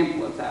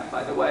example of that,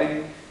 by the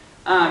way.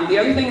 The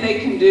other thing they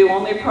can do,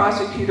 only a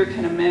prosecutor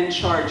can amend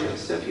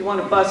charges. So if you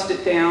want to bust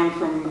it down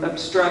from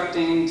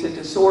obstructing to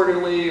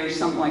disorderly or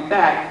something like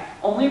that,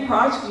 only a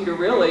prosecutor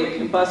really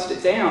can bust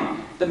it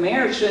down. The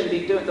mayor shouldn't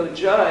be doing, the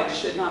judge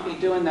should not be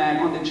doing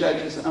that on the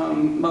judge's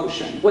own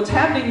motion. What's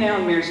happening now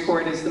in Mayor's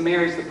Court is the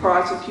mayor is the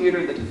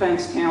prosecutor, the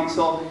defense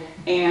counsel,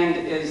 and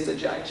is the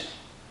judge.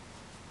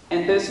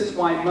 And this is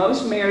why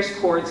most mayor's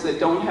courts that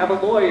don't have a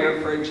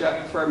lawyer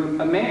for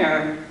a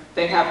mayor,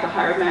 they have to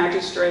hire a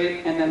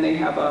magistrate, and then they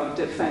have a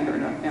defender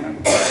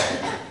and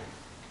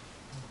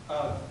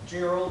a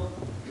Gerald,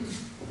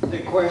 the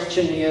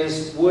question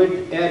is,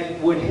 would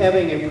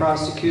having a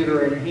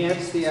prosecutor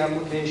enhance the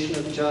application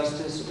of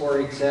justice or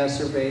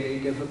exacerbate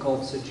a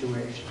difficult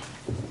situation?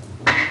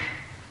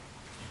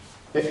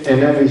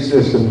 In every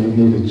system, you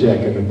need a check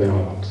and a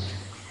balance.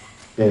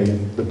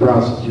 And the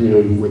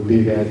prosecutor would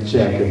be that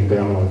check and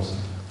balance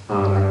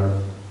on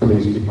our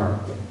police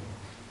department.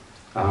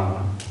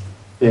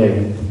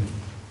 And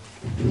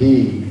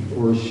he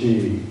or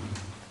she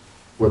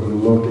would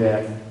look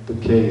at the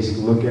case,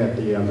 look at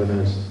the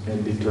evidence,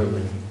 and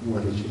determine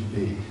what it should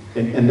be.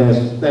 And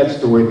that's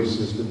the way the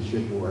system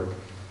should work.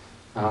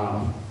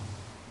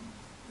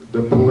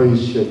 The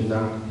police should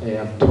not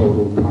have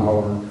total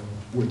power,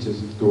 which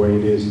is the way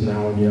it is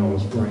now in Yellow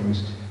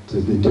Springs,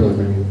 to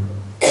determine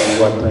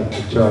what type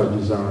of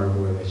charges are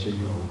and where they should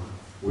go.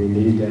 We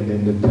need that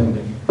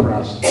independent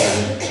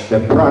prosecutor.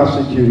 That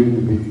prosecutor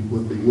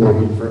would be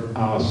working for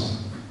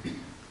us,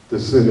 the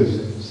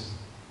citizens.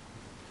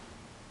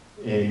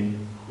 And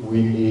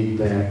we need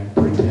that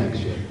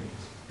protection.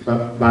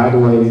 But by the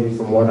way,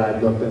 from what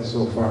I've looked at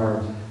so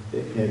far,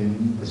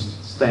 in the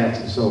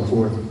stats and so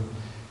forth,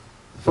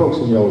 folks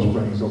in Yellow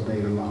Springs obey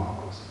the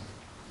laws.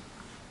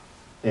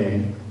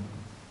 And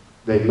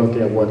they look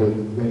at what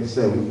they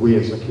say we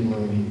as a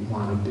community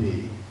want to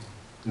be.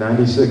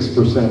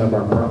 96% of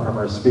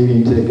our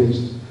speeding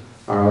tickets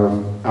are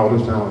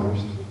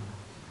out-of-towners,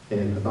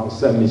 and about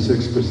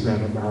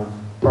 76% of our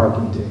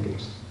parking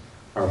tickets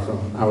are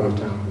from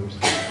out-of-towners.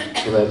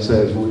 So that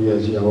says we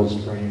as Yellow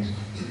Springs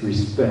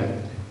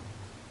respect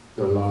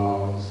the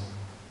laws,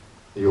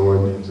 the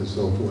ordinance, and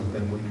so forth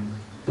that we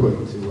put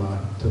to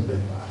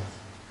live by.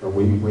 But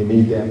we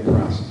need that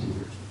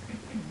prosecutor.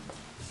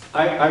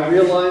 I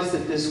realize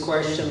that this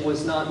question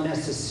was not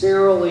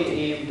necessarily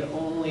aimed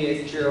only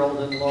at Gerald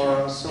and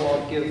Laura, so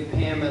I'll give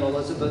Pam and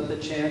Elizabeth the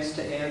chance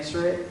to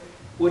answer it.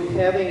 Would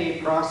having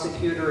a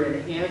prosecutor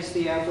enhance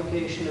the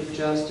application of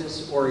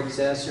justice or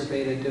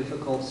exacerbate a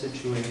difficult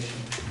situation?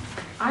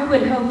 I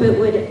would hope it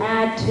would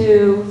add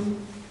to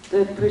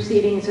the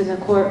proceedings in the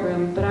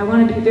courtroom, but I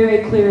want to be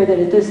very clear that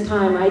at this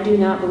time I do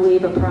not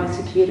believe a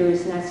prosecutor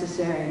is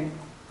necessary.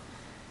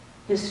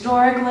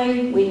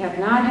 Historically, we have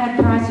not had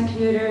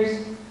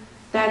prosecutors.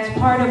 That's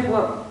part of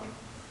what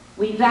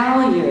we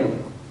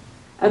value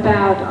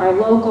about our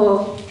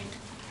local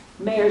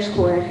mayor's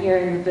court here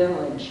in the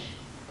village.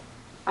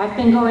 I've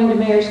been going to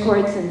mayor's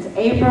court since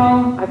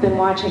April. I've been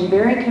watching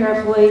very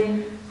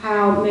carefully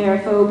how Mayor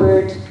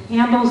Fobert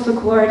handles the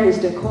court, his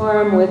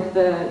decorum with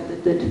the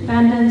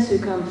defendants who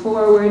come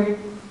forward.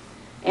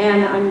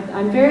 And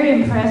I'm very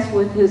impressed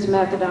with his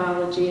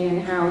methodology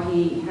and how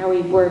he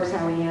works,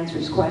 how he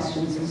answers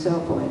questions and so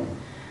forth.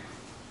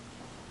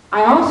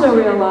 I also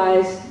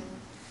realize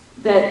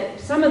that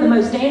some of the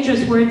most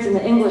dangerous words in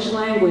the English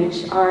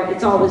language are,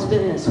 "it's always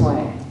been this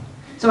way."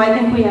 So I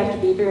think we have to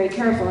be very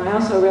careful. I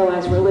also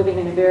realize we're living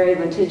in a very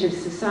litigious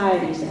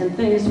society and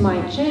things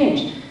might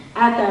change.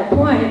 At that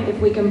point, if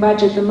we can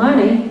budget the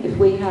money, if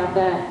we have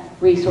that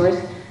resource,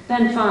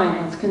 then fine,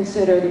 let's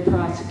consider the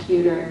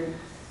prosecutor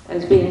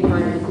as being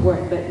part of the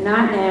court, but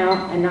not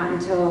now and not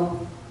until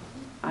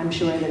I'm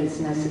sure that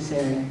it's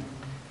necessary.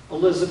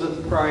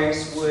 Elizabeth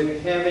Price, would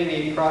having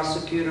a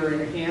prosecutor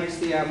enhance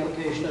the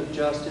application of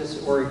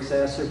justice or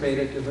exacerbate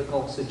a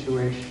difficult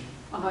situation?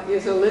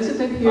 Is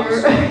Elizabeth I'm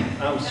here? sorry.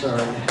 I'm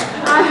sorry.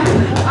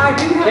 I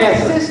do have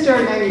Catherine. a sister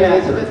named Catherine.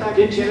 Elizabeth. I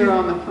could get her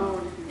on the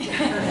phone.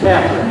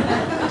 Catherine,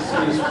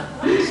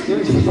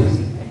 excuse me.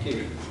 Thank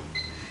you.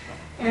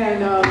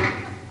 And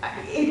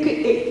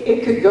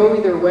it could go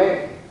either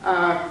way.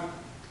 I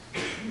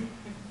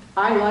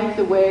like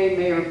the way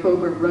Mayor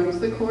Fobert runs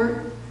the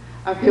court.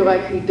 I feel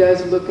like he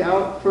does look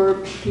out for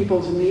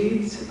people's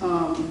needs,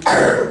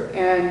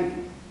 and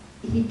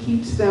he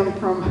keeps them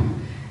from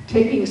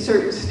taking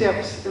certain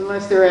steps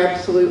unless they're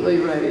absolutely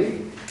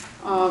ready.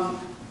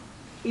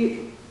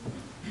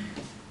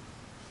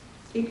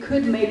 It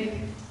could make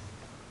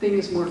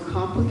things more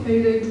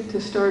complicated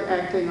to start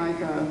acting like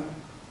a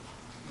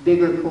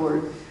bigger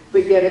court,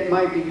 but yet it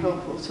might be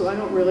helpful. So I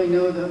don't really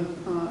know the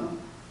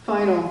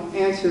final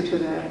answer to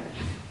that.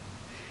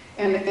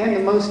 And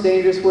the most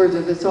dangerous words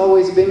is "it's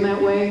always been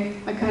that way."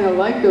 I kind of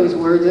like those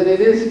words, and it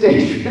is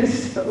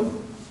dangerous. So.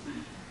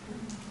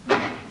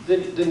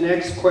 The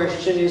next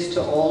question is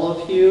to all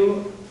of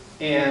you,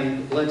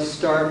 and let's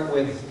start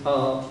with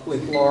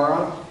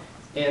Laura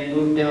and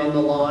move down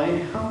the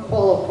line. How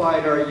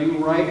qualified are you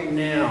right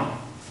now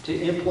to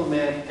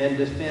implement and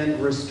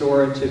defend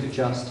restorative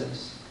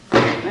justice?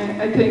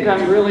 I think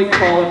I'm really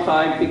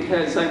qualified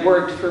because I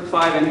worked for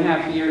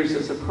 5.5 years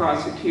as a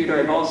prosecutor.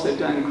 I've also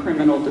done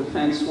criminal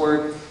defense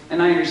work, and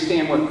I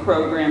understand what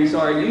programs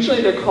are.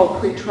 Usually they're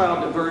called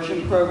pretrial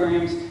diversion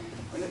programs.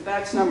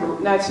 That's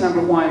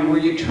number one, where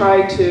you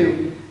try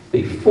to,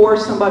 before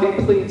somebody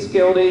pleads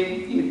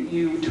guilty,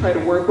 you try to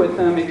work with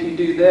them. If you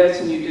do this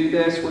and you do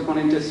this, we're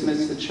going to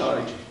dismiss the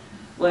charge.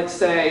 Let's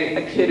say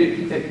a kid,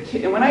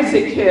 and when I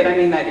say kid, I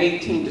mean that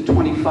 18 to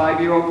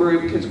 25-year-old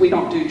group, because we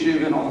don't do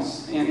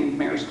juveniles in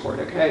mayor's court,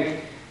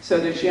 okay? So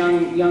there's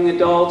young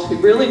adults who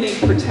really need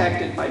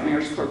protected by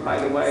mayor's court, by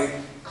the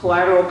way.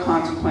 Collateral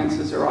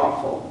consequences are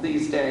awful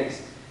these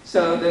days.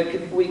 So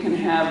that we can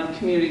have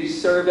community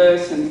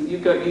service, and you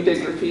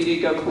did graffiti,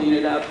 go clean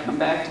it up, come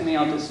back to me,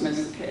 I'll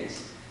dismiss the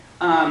case.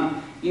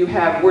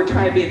 We're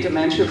trying to be a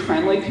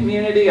dementia-friendly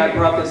community. I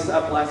brought this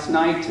up last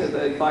night to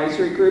the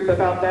advisory group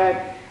about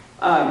that.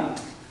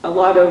 A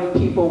lot of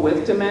people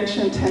with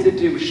dementia tend to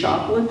do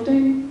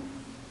shoplifting,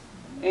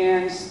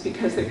 and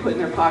because they put in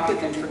their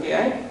pocket and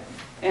forget.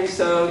 And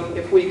so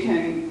if we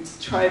can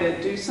try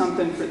to do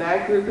something for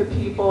that group of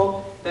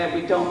people, that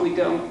we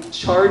don't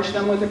charge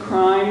them with a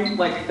crime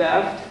like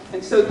theft.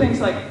 And so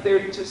things like, there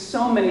are just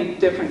so many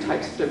different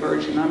types of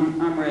diversion.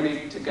 I'm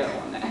ready to go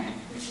on that.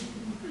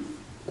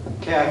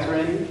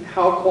 Catherine,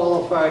 how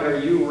qualified are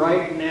you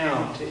right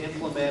now to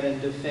implement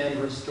and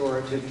defend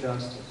restorative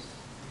justice?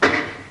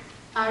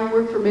 I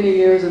worked for many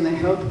years in the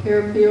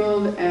healthcare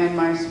field, and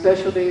my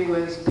specialty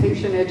was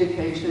patient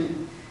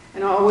education.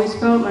 And I always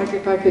felt like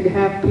if I could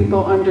have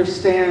people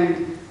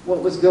understand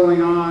what was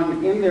going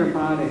on in their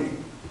body,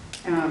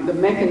 the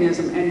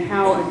mechanism and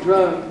how a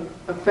drug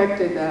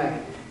affected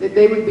that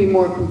they would be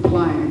more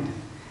compliant,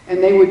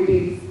 and they would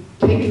be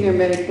taking their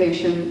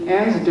medication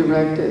as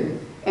directed,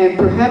 and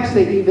perhaps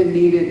they even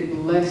needed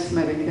less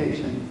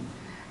medication.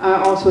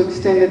 I also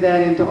extended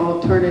that into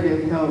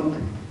alternative health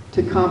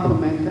to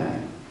complement that.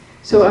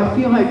 So I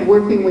feel like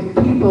working with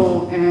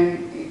people and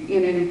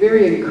in a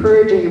very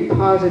encouraging and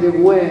positive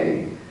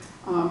way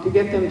to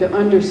get them to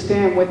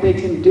understand what they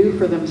can do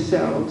for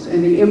themselves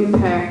and the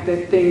impact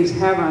that things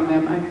have on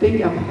them. I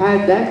think I've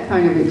had that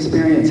kind of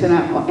experience, and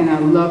I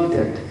loved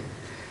it.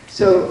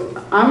 So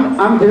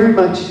I'm very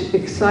much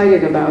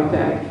excited about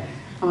that.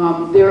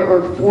 There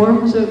are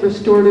forms of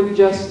restorative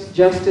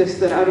justice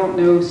that I don't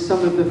know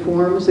some of the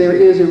forms. There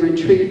is a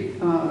retreat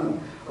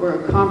or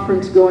a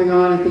conference going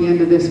on at the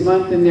end of this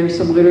month, and there's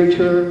some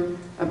literature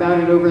about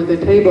it over the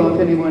table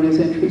if anyone is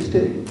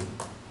interested.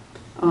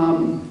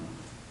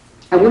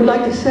 I would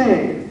like to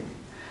say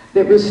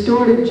that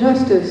restorative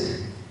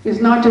justice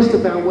is not just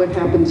about what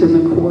happens in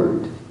the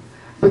court,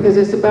 because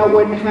it's about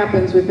what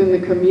happens within the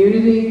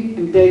community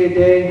and day to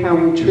day, how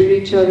we treat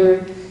each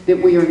other, that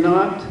we're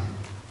not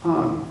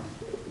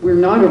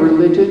a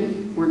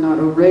religion, we're not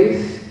a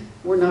race,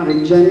 We're not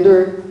a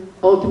gender.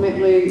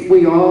 Ultimately,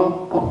 we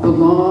all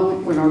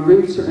belong when our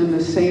roots are in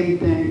the same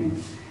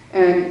thing.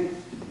 And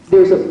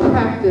there's a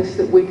practice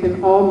that we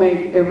can all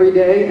make every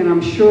day, and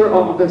I'm sure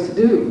all of us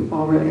do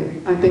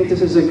already. I think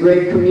this is a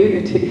great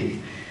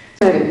community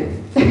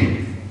setting.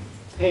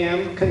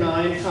 Pam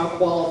Canine, how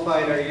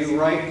qualified are you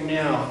right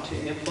now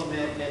to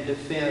implement and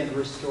defend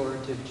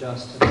restorative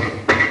justice?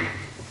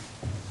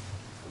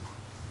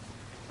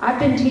 I've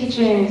been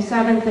teaching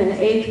 7th and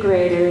 8th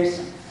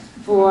graders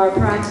for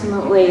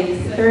approximately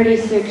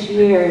 36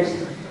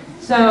 years.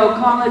 So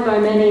call it by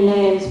many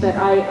names, but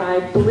I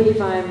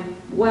believe I'm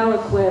well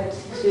equipped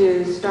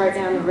to start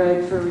down the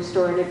road for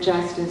restorative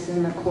justice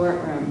in the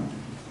courtroom.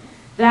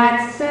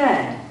 That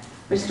said,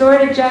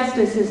 restorative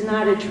justice is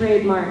not a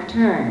trademark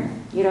term.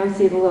 You don't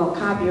see the little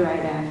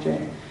copyright after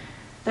it.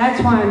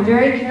 That's why I'm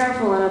very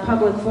careful in a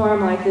public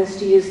forum like this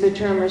to use the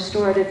term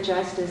restorative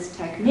justice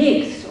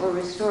techniques or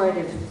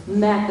restorative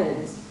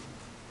methods.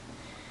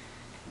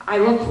 I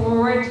look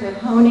forward to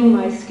honing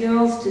my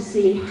skills to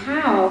see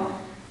how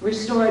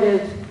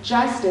restorative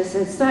justice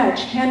as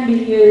such can be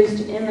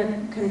used in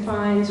the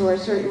confines or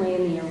certainly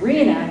in the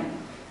arena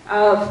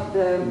of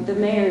the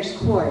mayor's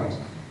court,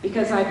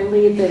 because I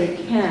believe that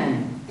it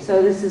can.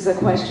 So this is a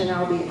question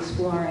I'll be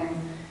exploring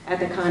at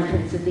the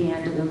conference at the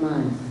end of the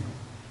month.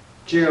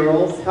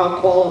 Gerald, how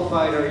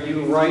qualified are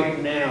you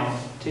right now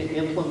to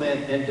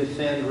implement and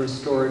defend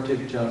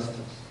restorative justice?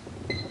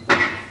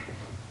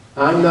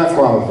 I'm not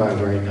qualified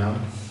right now.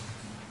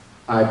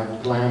 I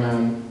plan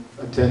on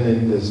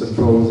attending the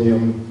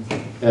symposium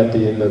at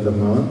the end of the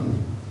month.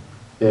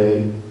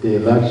 And the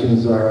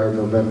elections are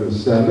November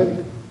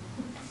 7th,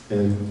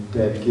 and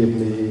that gives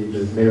me,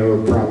 the mayor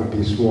will probably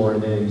be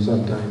sworn in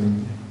sometime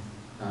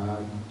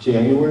in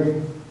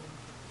January.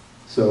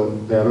 So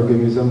that'll give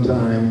me some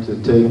time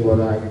to take what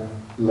I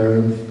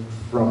learned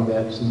from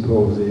that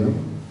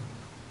symposium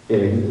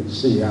and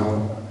see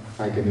how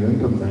I can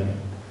implement it.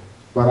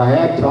 But I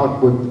had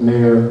talked with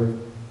Mayor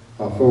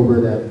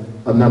Fobert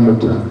a number of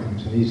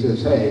times, and he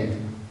says, hey,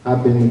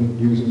 I've been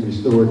using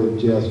restorative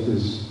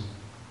justice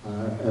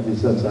ever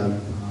since I've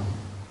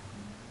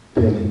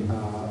been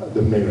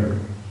the mayor.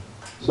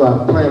 So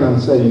I plan on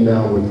sitting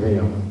down with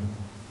him.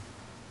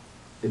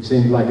 It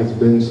seems like it's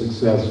been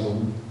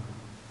successful.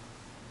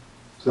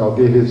 So I'll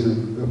get his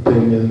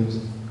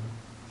opinions,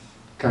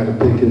 kind of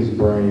pick his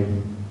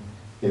brain,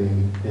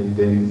 and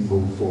then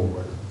move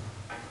forward.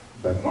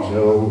 But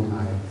no,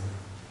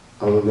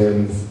 other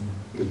than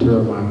the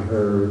term I've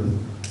heard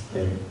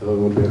and a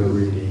little bit of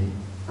reading,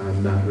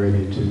 I'm not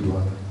ready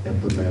to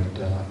implement,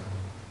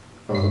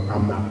 or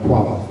I'm not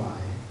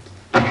qualified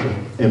to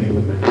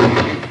implement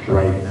it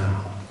right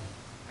now.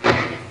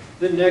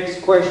 The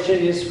next question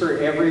is for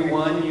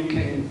everyone. You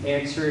can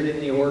answer it in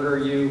the order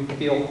you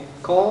feel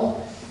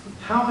called.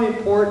 How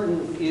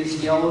important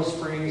is Yellow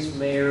Springs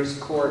Mayor's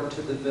Court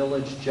to the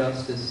village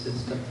justice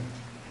system?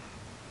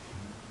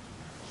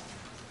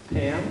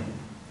 Pam?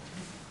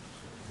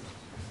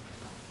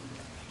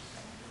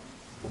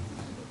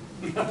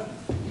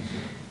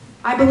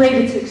 I believe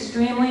it's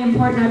extremely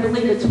important. I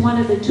believe it's one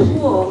of the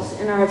tools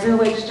in our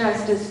village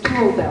justice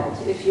tool belt,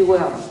 if you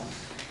will.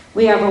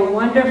 We have a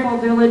wonderful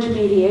village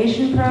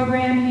mediation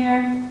program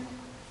here.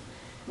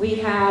 We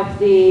have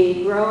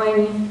the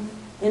growing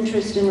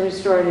interest in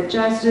restorative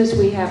justice.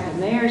 We have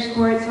the mayor's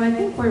court. So I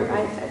think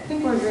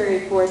we're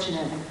very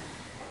fortunate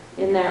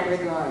in that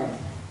regard.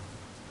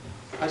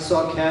 I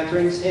saw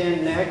Catherine's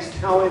hand next.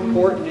 How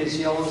important is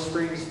Yellow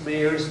Springs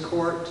Mayor's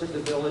Court to the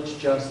village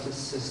justice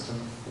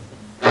system?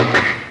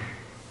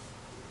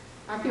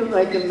 I feel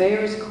like the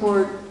mayor's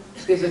court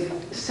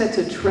sets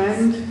a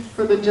trend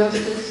for the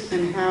justice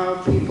and how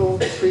people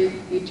treat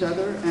each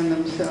other and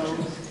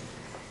themselves.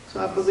 So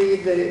I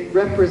believe that it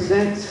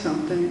represents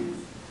something.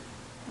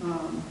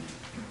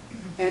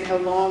 And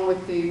along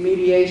with the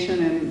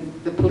mediation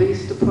and the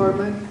police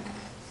department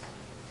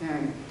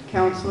and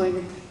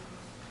counseling,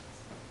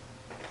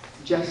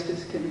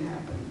 justice can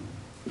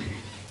happen.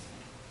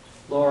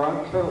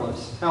 Laura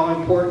Curlis,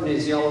 how important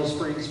is Yellow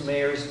Springs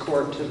Mayor's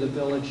Court to the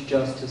village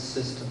justice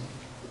system?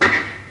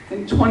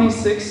 In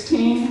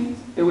 2016,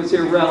 it was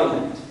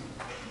irrelevant,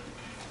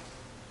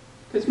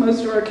 because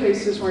most of our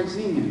cases weren't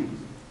Xenia.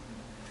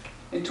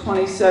 In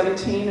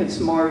 2017, it's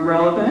more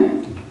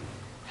relevant.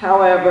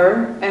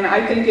 However, and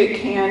I think it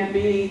can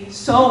be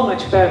so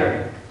much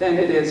better than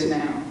it is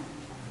now.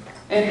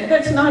 And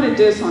that's not a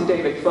diss on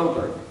David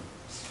Fobert.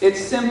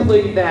 It's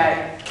simply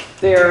that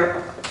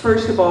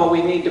first of all,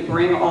 we need to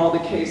bring all the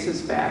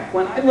cases back.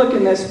 When I look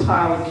in this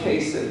pile of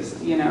cases,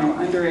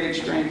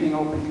 underage drinking,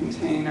 open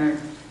container,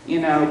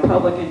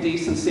 public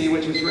indecency,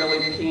 which is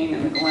really Keene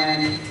and the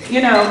Glen,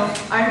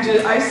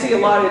 I see a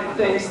lot of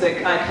things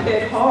that got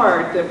hit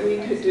hard that we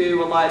could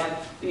do a lot,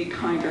 be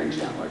kinder and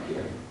gentler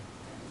here.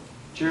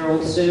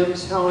 Gerald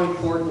Sims, how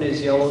important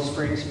is Yellow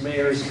Springs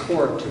Mayor's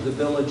Court to the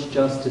village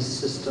justice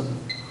system?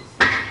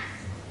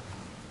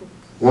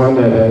 One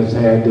that has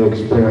had the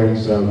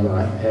experience of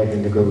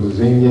having to go to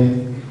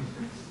Xenia,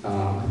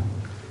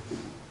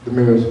 the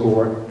mayor's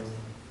court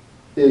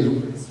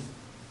is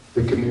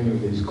the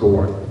community. police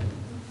court.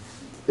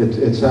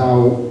 It's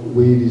how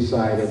we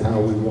decided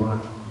how we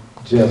want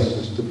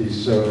justice to be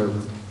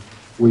served.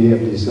 We have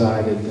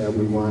decided that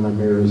we want a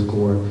mayor's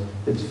court.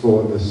 It's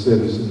for the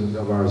citizens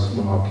of our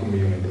small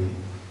community.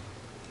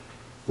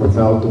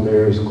 Without the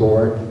mayor's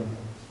court,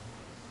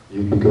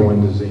 you'd be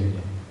going to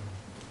Xenia.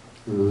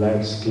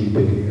 Let's keep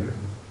it here.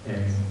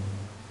 And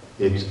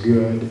it's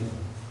good.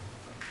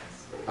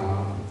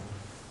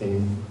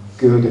 And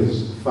good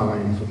is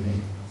fine for me.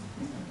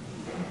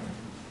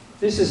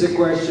 This is a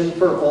question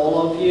for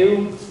all of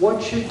you.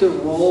 What should the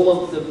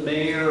role of the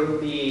mayor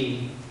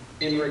be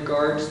in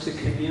regards to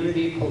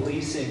community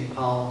policing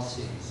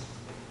policies?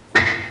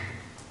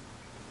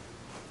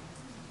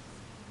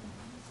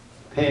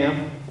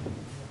 Pam?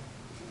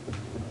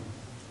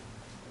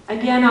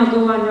 Again, I'll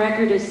go on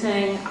record as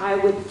saying I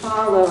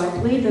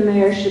believe the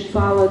mayor should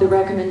follow the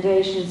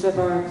recommendations of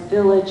our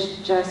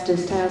Village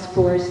Justice Task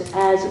Force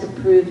as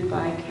approved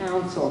by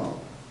council.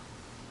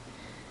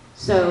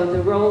 So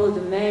the role of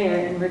the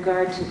mayor in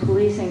regard to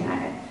policing,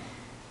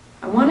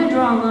 I want to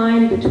draw a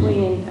line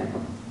between,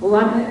 well,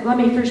 let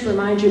me first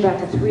remind you about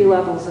the 3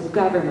 levels of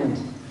government: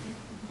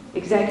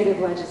 executive,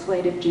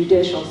 legislative,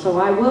 judicial. So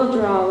I will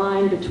draw a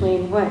line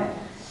between what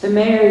the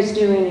mayor is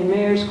doing in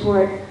mayor's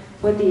court,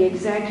 what the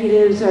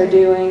executives are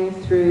doing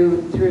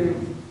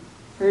through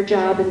her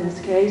job in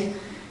this case,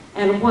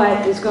 and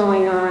what is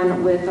going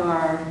on with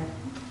our,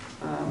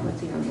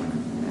 what's the other one?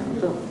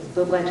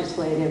 The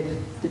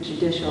legislative, the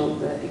judicial,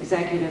 the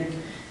executive,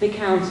 the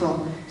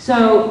council.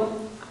 So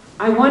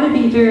I want to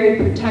be very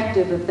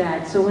protective of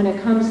that. So when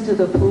it comes to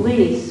the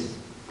police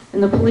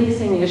and the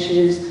policing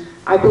issues,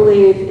 I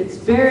believe it's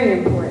very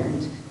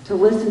important to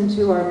listen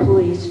to our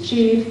police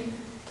chief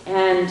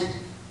and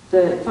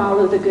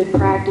follow the good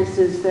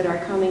practices that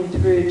are coming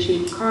through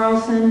Chief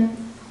Carlson.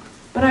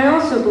 But I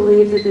also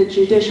believe that the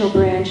judicial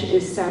branch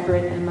is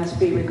separate and must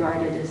be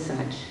regarded as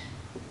such.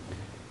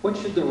 What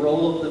should the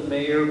role of the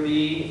mayor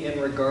be in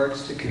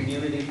regards to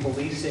community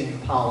policing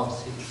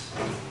policies?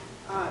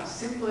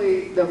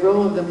 Simply, the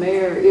role of the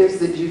mayor is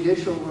the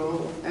judicial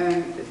role,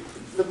 and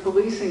the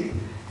policing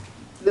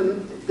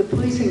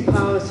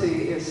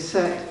policy is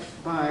set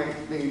by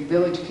the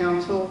village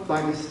council,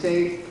 by the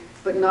state,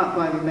 but not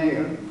by the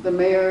mayor. The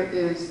mayor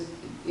is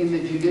in the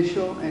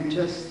judicial and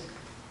just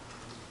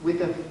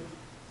with an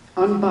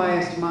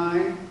unbiased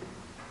mind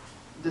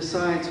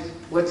decides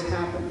what's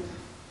happened.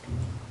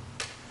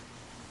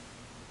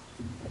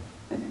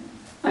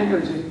 I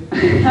heard you.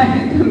 I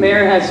think the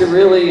mayor has a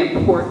really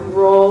important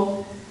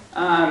role.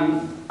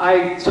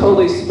 I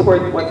totally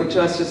support what the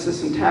Justice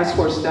System Task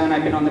Force has done.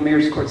 I've been on the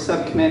Mayor's Court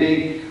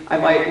Subcommittee. I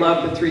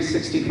love the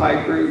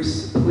 365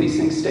 Groups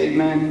policing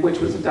statement, which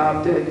was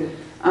adopted.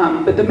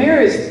 But the mayor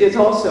is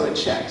also a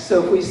check.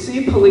 So if we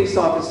see police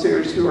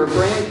officers who are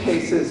bringing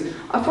cases,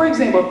 for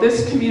example, if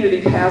this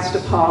community passed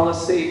a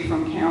policy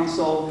from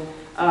council,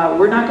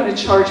 we're not going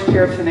to charge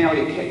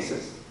paraphernalia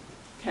cases,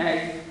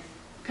 okay?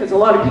 Because a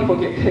lot of people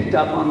get picked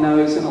up on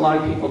those, and a lot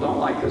of people don't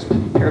like those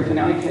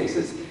paraphernalia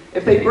cases.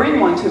 If they bring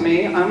one to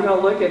me, I'm going to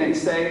look at it and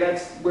say,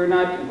 we're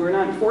not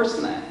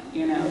enforcing that.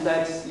 You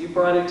know, you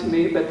brought it to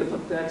me, but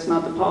that's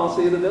not the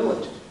policy of the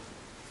village.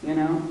 You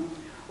know,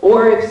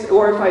 or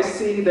if I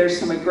see there's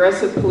some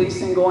aggressive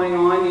policing going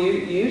on,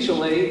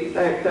 usually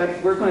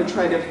that we're going to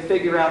try to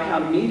figure out how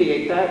to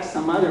mediate that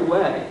some other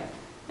way,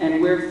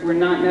 and we're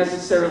not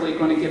necessarily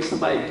going to give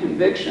somebody a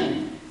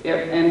conviction.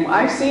 And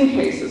I've seen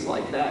cases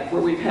like that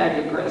where we've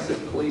had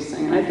aggressive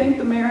policing. And I think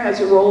the mayor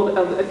has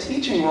a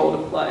teaching role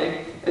to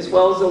play, as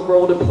well as a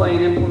role to play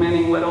in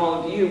implementing what all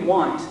of you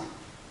want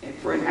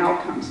for an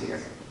outcomes here.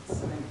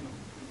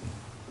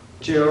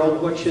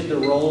 Gerald, what should the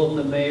role of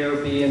the mayor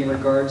be in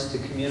regards to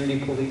community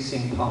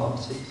policing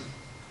policies?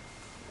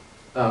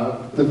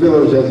 The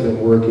village has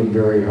been working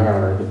very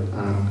hard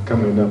on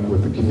coming up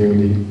with a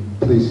community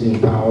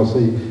policing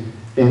policy.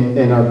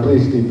 And our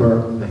police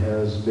department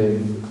has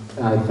been,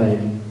 I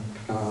think,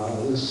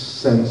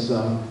 since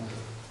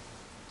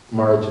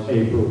March,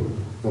 April,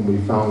 when we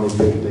finally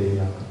picked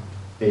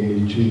a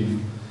new chief,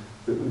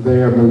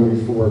 they are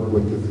moving forward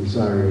with the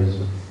desires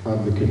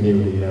of the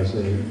community as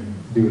they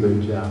do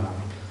their job.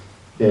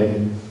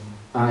 And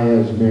I,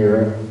 as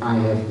mayor,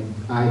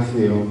 I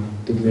feel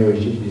the mayor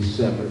should be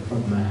separate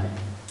from that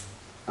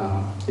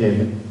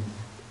and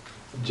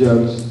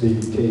judge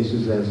the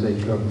cases as they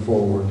come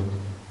forward,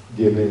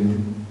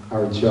 given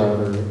our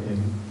charter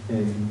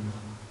and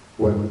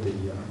what the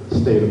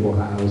state of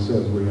Ohio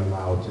says we're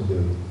allowed to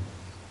do.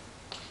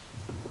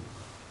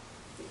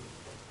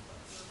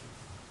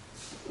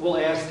 We'll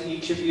ask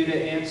each of you to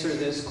answer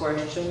this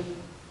question.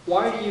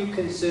 Why do you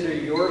consider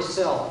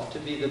yourself to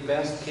be the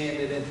best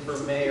candidate for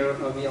mayor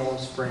of Yellow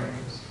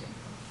Springs?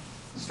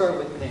 Start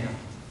with Pam.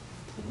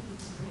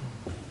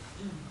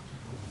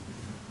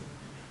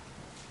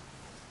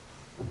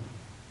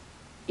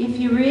 If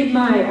you read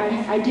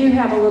I do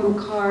have a little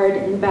card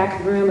in the back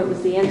of the room. It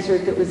was the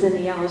insert that was in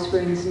the Yellow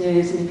Springs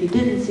News, and if you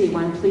didn't see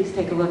one, please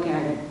take a look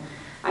at it.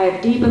 I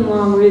have deep and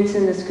long roots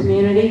in this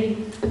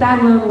community, but that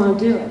alone won't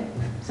do it.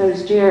 So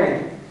does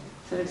Jared.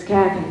 So does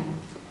Kathy.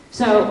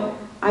 So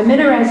I'm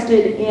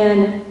interested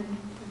in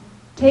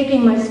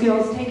taking my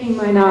skills, taking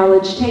my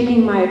knowledge,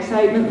 taking my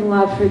excitement and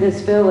love for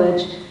this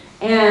village,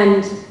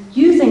 and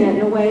using it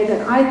in a way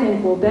that I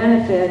think will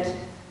benefit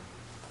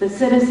the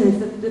citizens,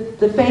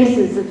 the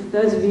faces of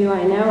those of you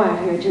I know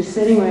out here, just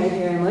sitting right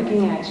here and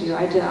looking at you.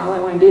 All I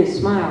want to do is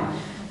smile.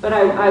 But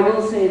I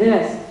will say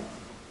this,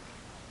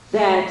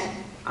 that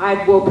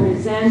I will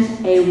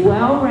present a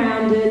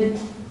well-rounded,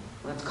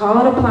 let's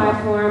call it a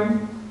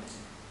platform,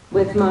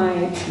 with my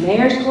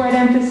Mayor's Court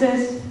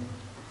emphasis,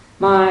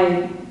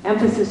 my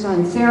emphasis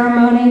on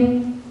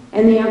ceremony,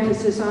 and the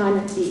emphasis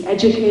on the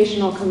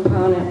educational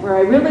component, where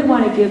I really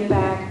want to give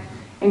back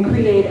and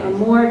create a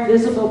more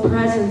visible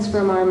presence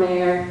from our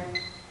mayor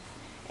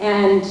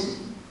and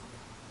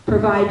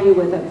provide you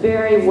with a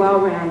very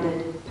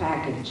well-rounded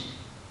package.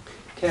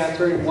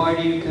 Catherine, why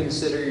do you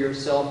consider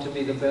yourself to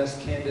be the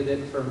best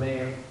candidate for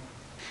mayor?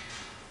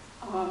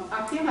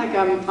 I feel like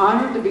I'm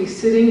honored to be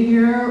sitting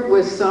here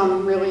with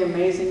some really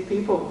amazing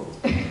people.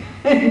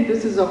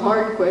 This is a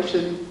hard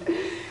question,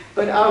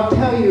 but I'll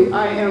tell you,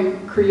 I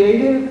am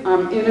creative,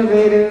 I'm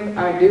innovative,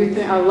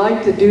 I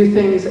like to do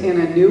things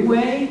in a new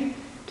way,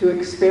 to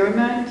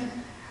experiment.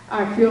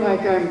 I feel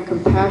like I'm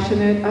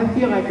compassionate, I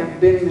feel like I've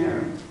been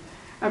there.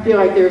 I feel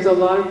like there's a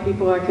lot of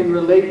people I can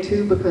relate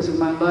to because of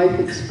my life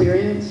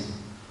experience.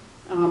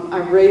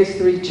 I've raised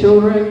 3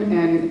 children,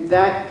 and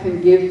that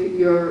can give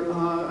you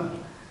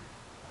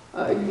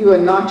a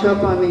notch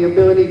up on the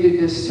ability to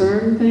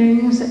discern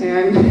things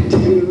and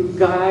to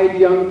guide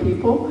young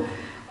people.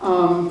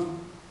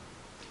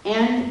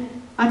 And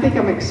I think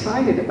I'm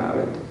excited about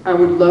it. I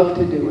would love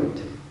to do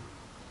it.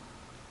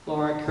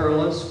 Laura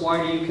Curlis,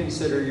 why do you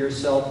consider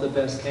yourself the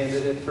best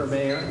candidate for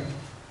mayor?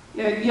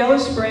 Yeah, Yellow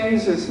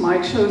Springs is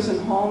my chosen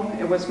home.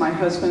 It was my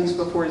husband's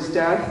before his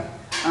death.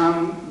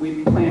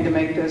 We plan to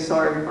make this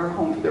our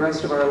home for the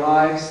rest of our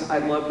lives. I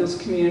love this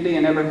community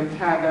and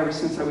have ever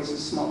since I was a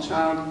small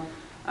child,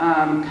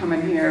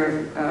 coming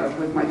here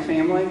with my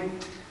family.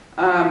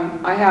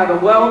 I have a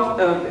wealth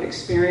of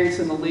experience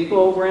in the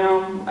legal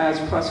realm as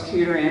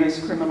prosecutor and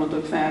as criminal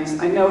defense.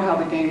 I know how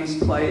the game is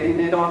played,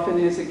 and it often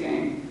is a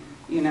game,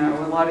 you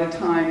know, a lot of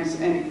times.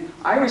 And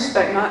I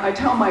respect, I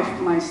tell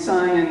my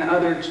son and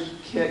other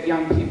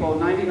young people,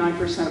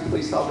 99% of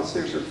police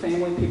officers are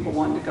family people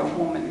wanting to go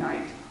home at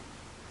night.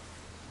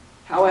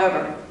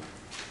 However,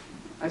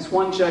 as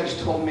one judge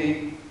told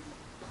me,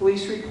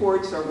 police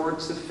reports are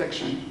works of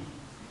fiction.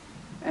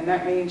 And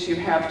that means you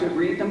have to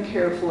read them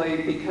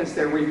carefully because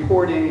they're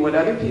reporting what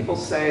other people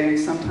say, and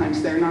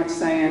sometimes they're not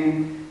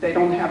saying, they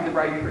don't have the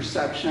right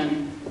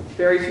perception.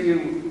 There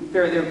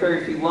are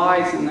very few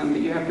lies in them,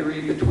 but you have to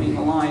read between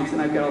the lines,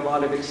 and I've got a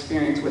lot of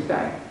experience with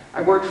that.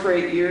 I worked for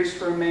 8 years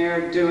for a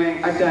mayor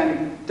I've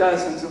done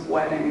dozens of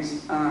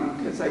weddings,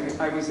 because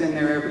I was in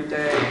there every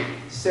day,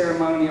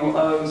 ceremonial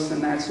oaths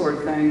and that sort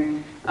of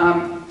thing.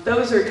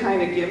 Those are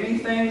kind of gimme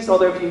things,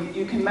 although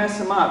you can mess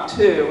them up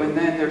too, and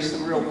then there's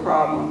some real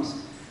problems.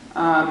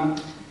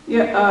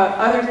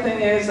 Other thing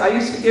is, I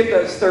used to give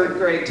those 3rd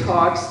grade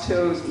talks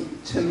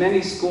to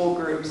many school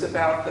groups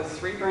about the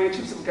 3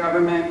 branches of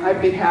government.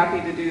 I'd be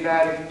happy to do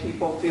that if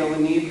people feel the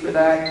need for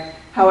that.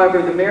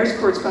 However, the Mayor's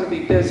Court's going to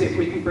be busy if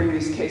we can bring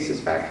these cases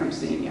back from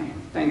Xenia.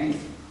 Thank you.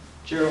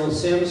 Gerald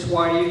Sims,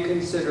 why do you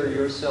consider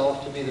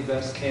yourself to be the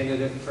best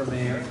candidate for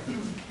mayor?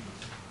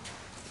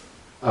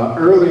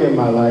 Early in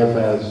my life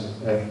as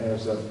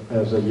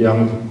a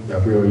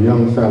real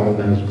young fellow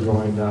that was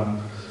growing up,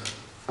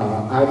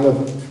 I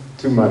looked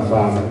to my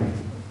father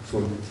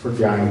for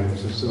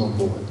guidance and so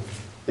forth.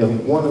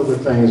 And one of the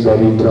things that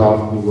he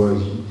taught me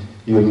was,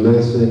 you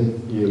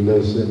listen, you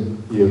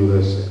listen, you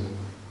listen.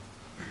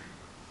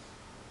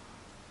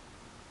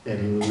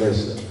 And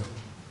listen.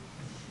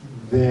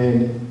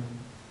 Then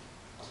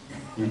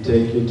you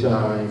take your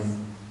time,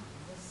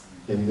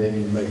 and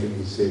then you make a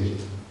decision.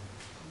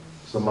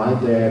 So my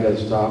dad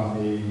has taught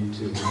me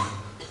to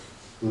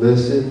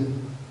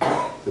listen,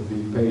 to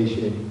be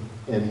patient,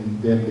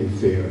 and then be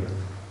fair.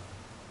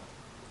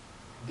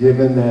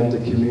 Given that the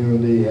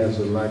community has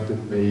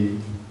elected me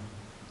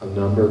a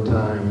number of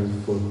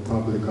times for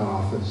public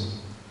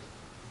office,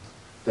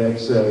 that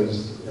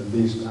says, at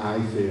least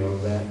I feel,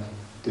 that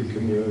the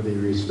community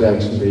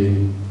respects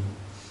me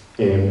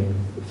and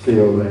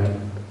feel that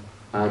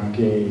I've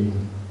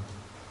gained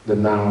the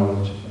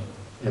knowledge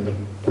and the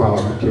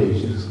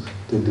qualifications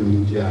to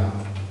do the job.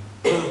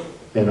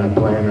 And I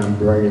plan on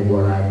bringing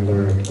what I've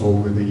learned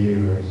over the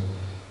years,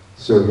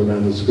 serving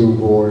on the school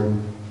board,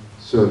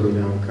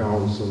 serving on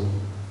council,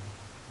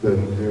 the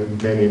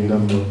many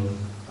number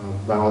of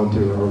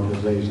volunteer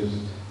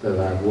organizations that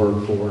I've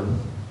worked for.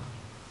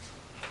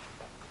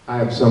 I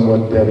have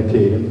somewhat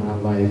dedicated my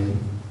life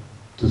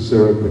to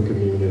serve the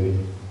community,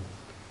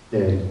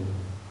 and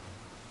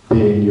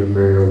being your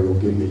mayor will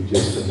give me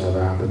just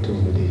another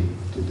opportunity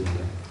to do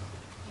that.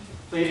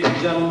 Ladies and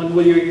gentlemen,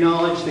 will you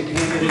acknowledge the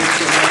candidates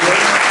for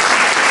mayor?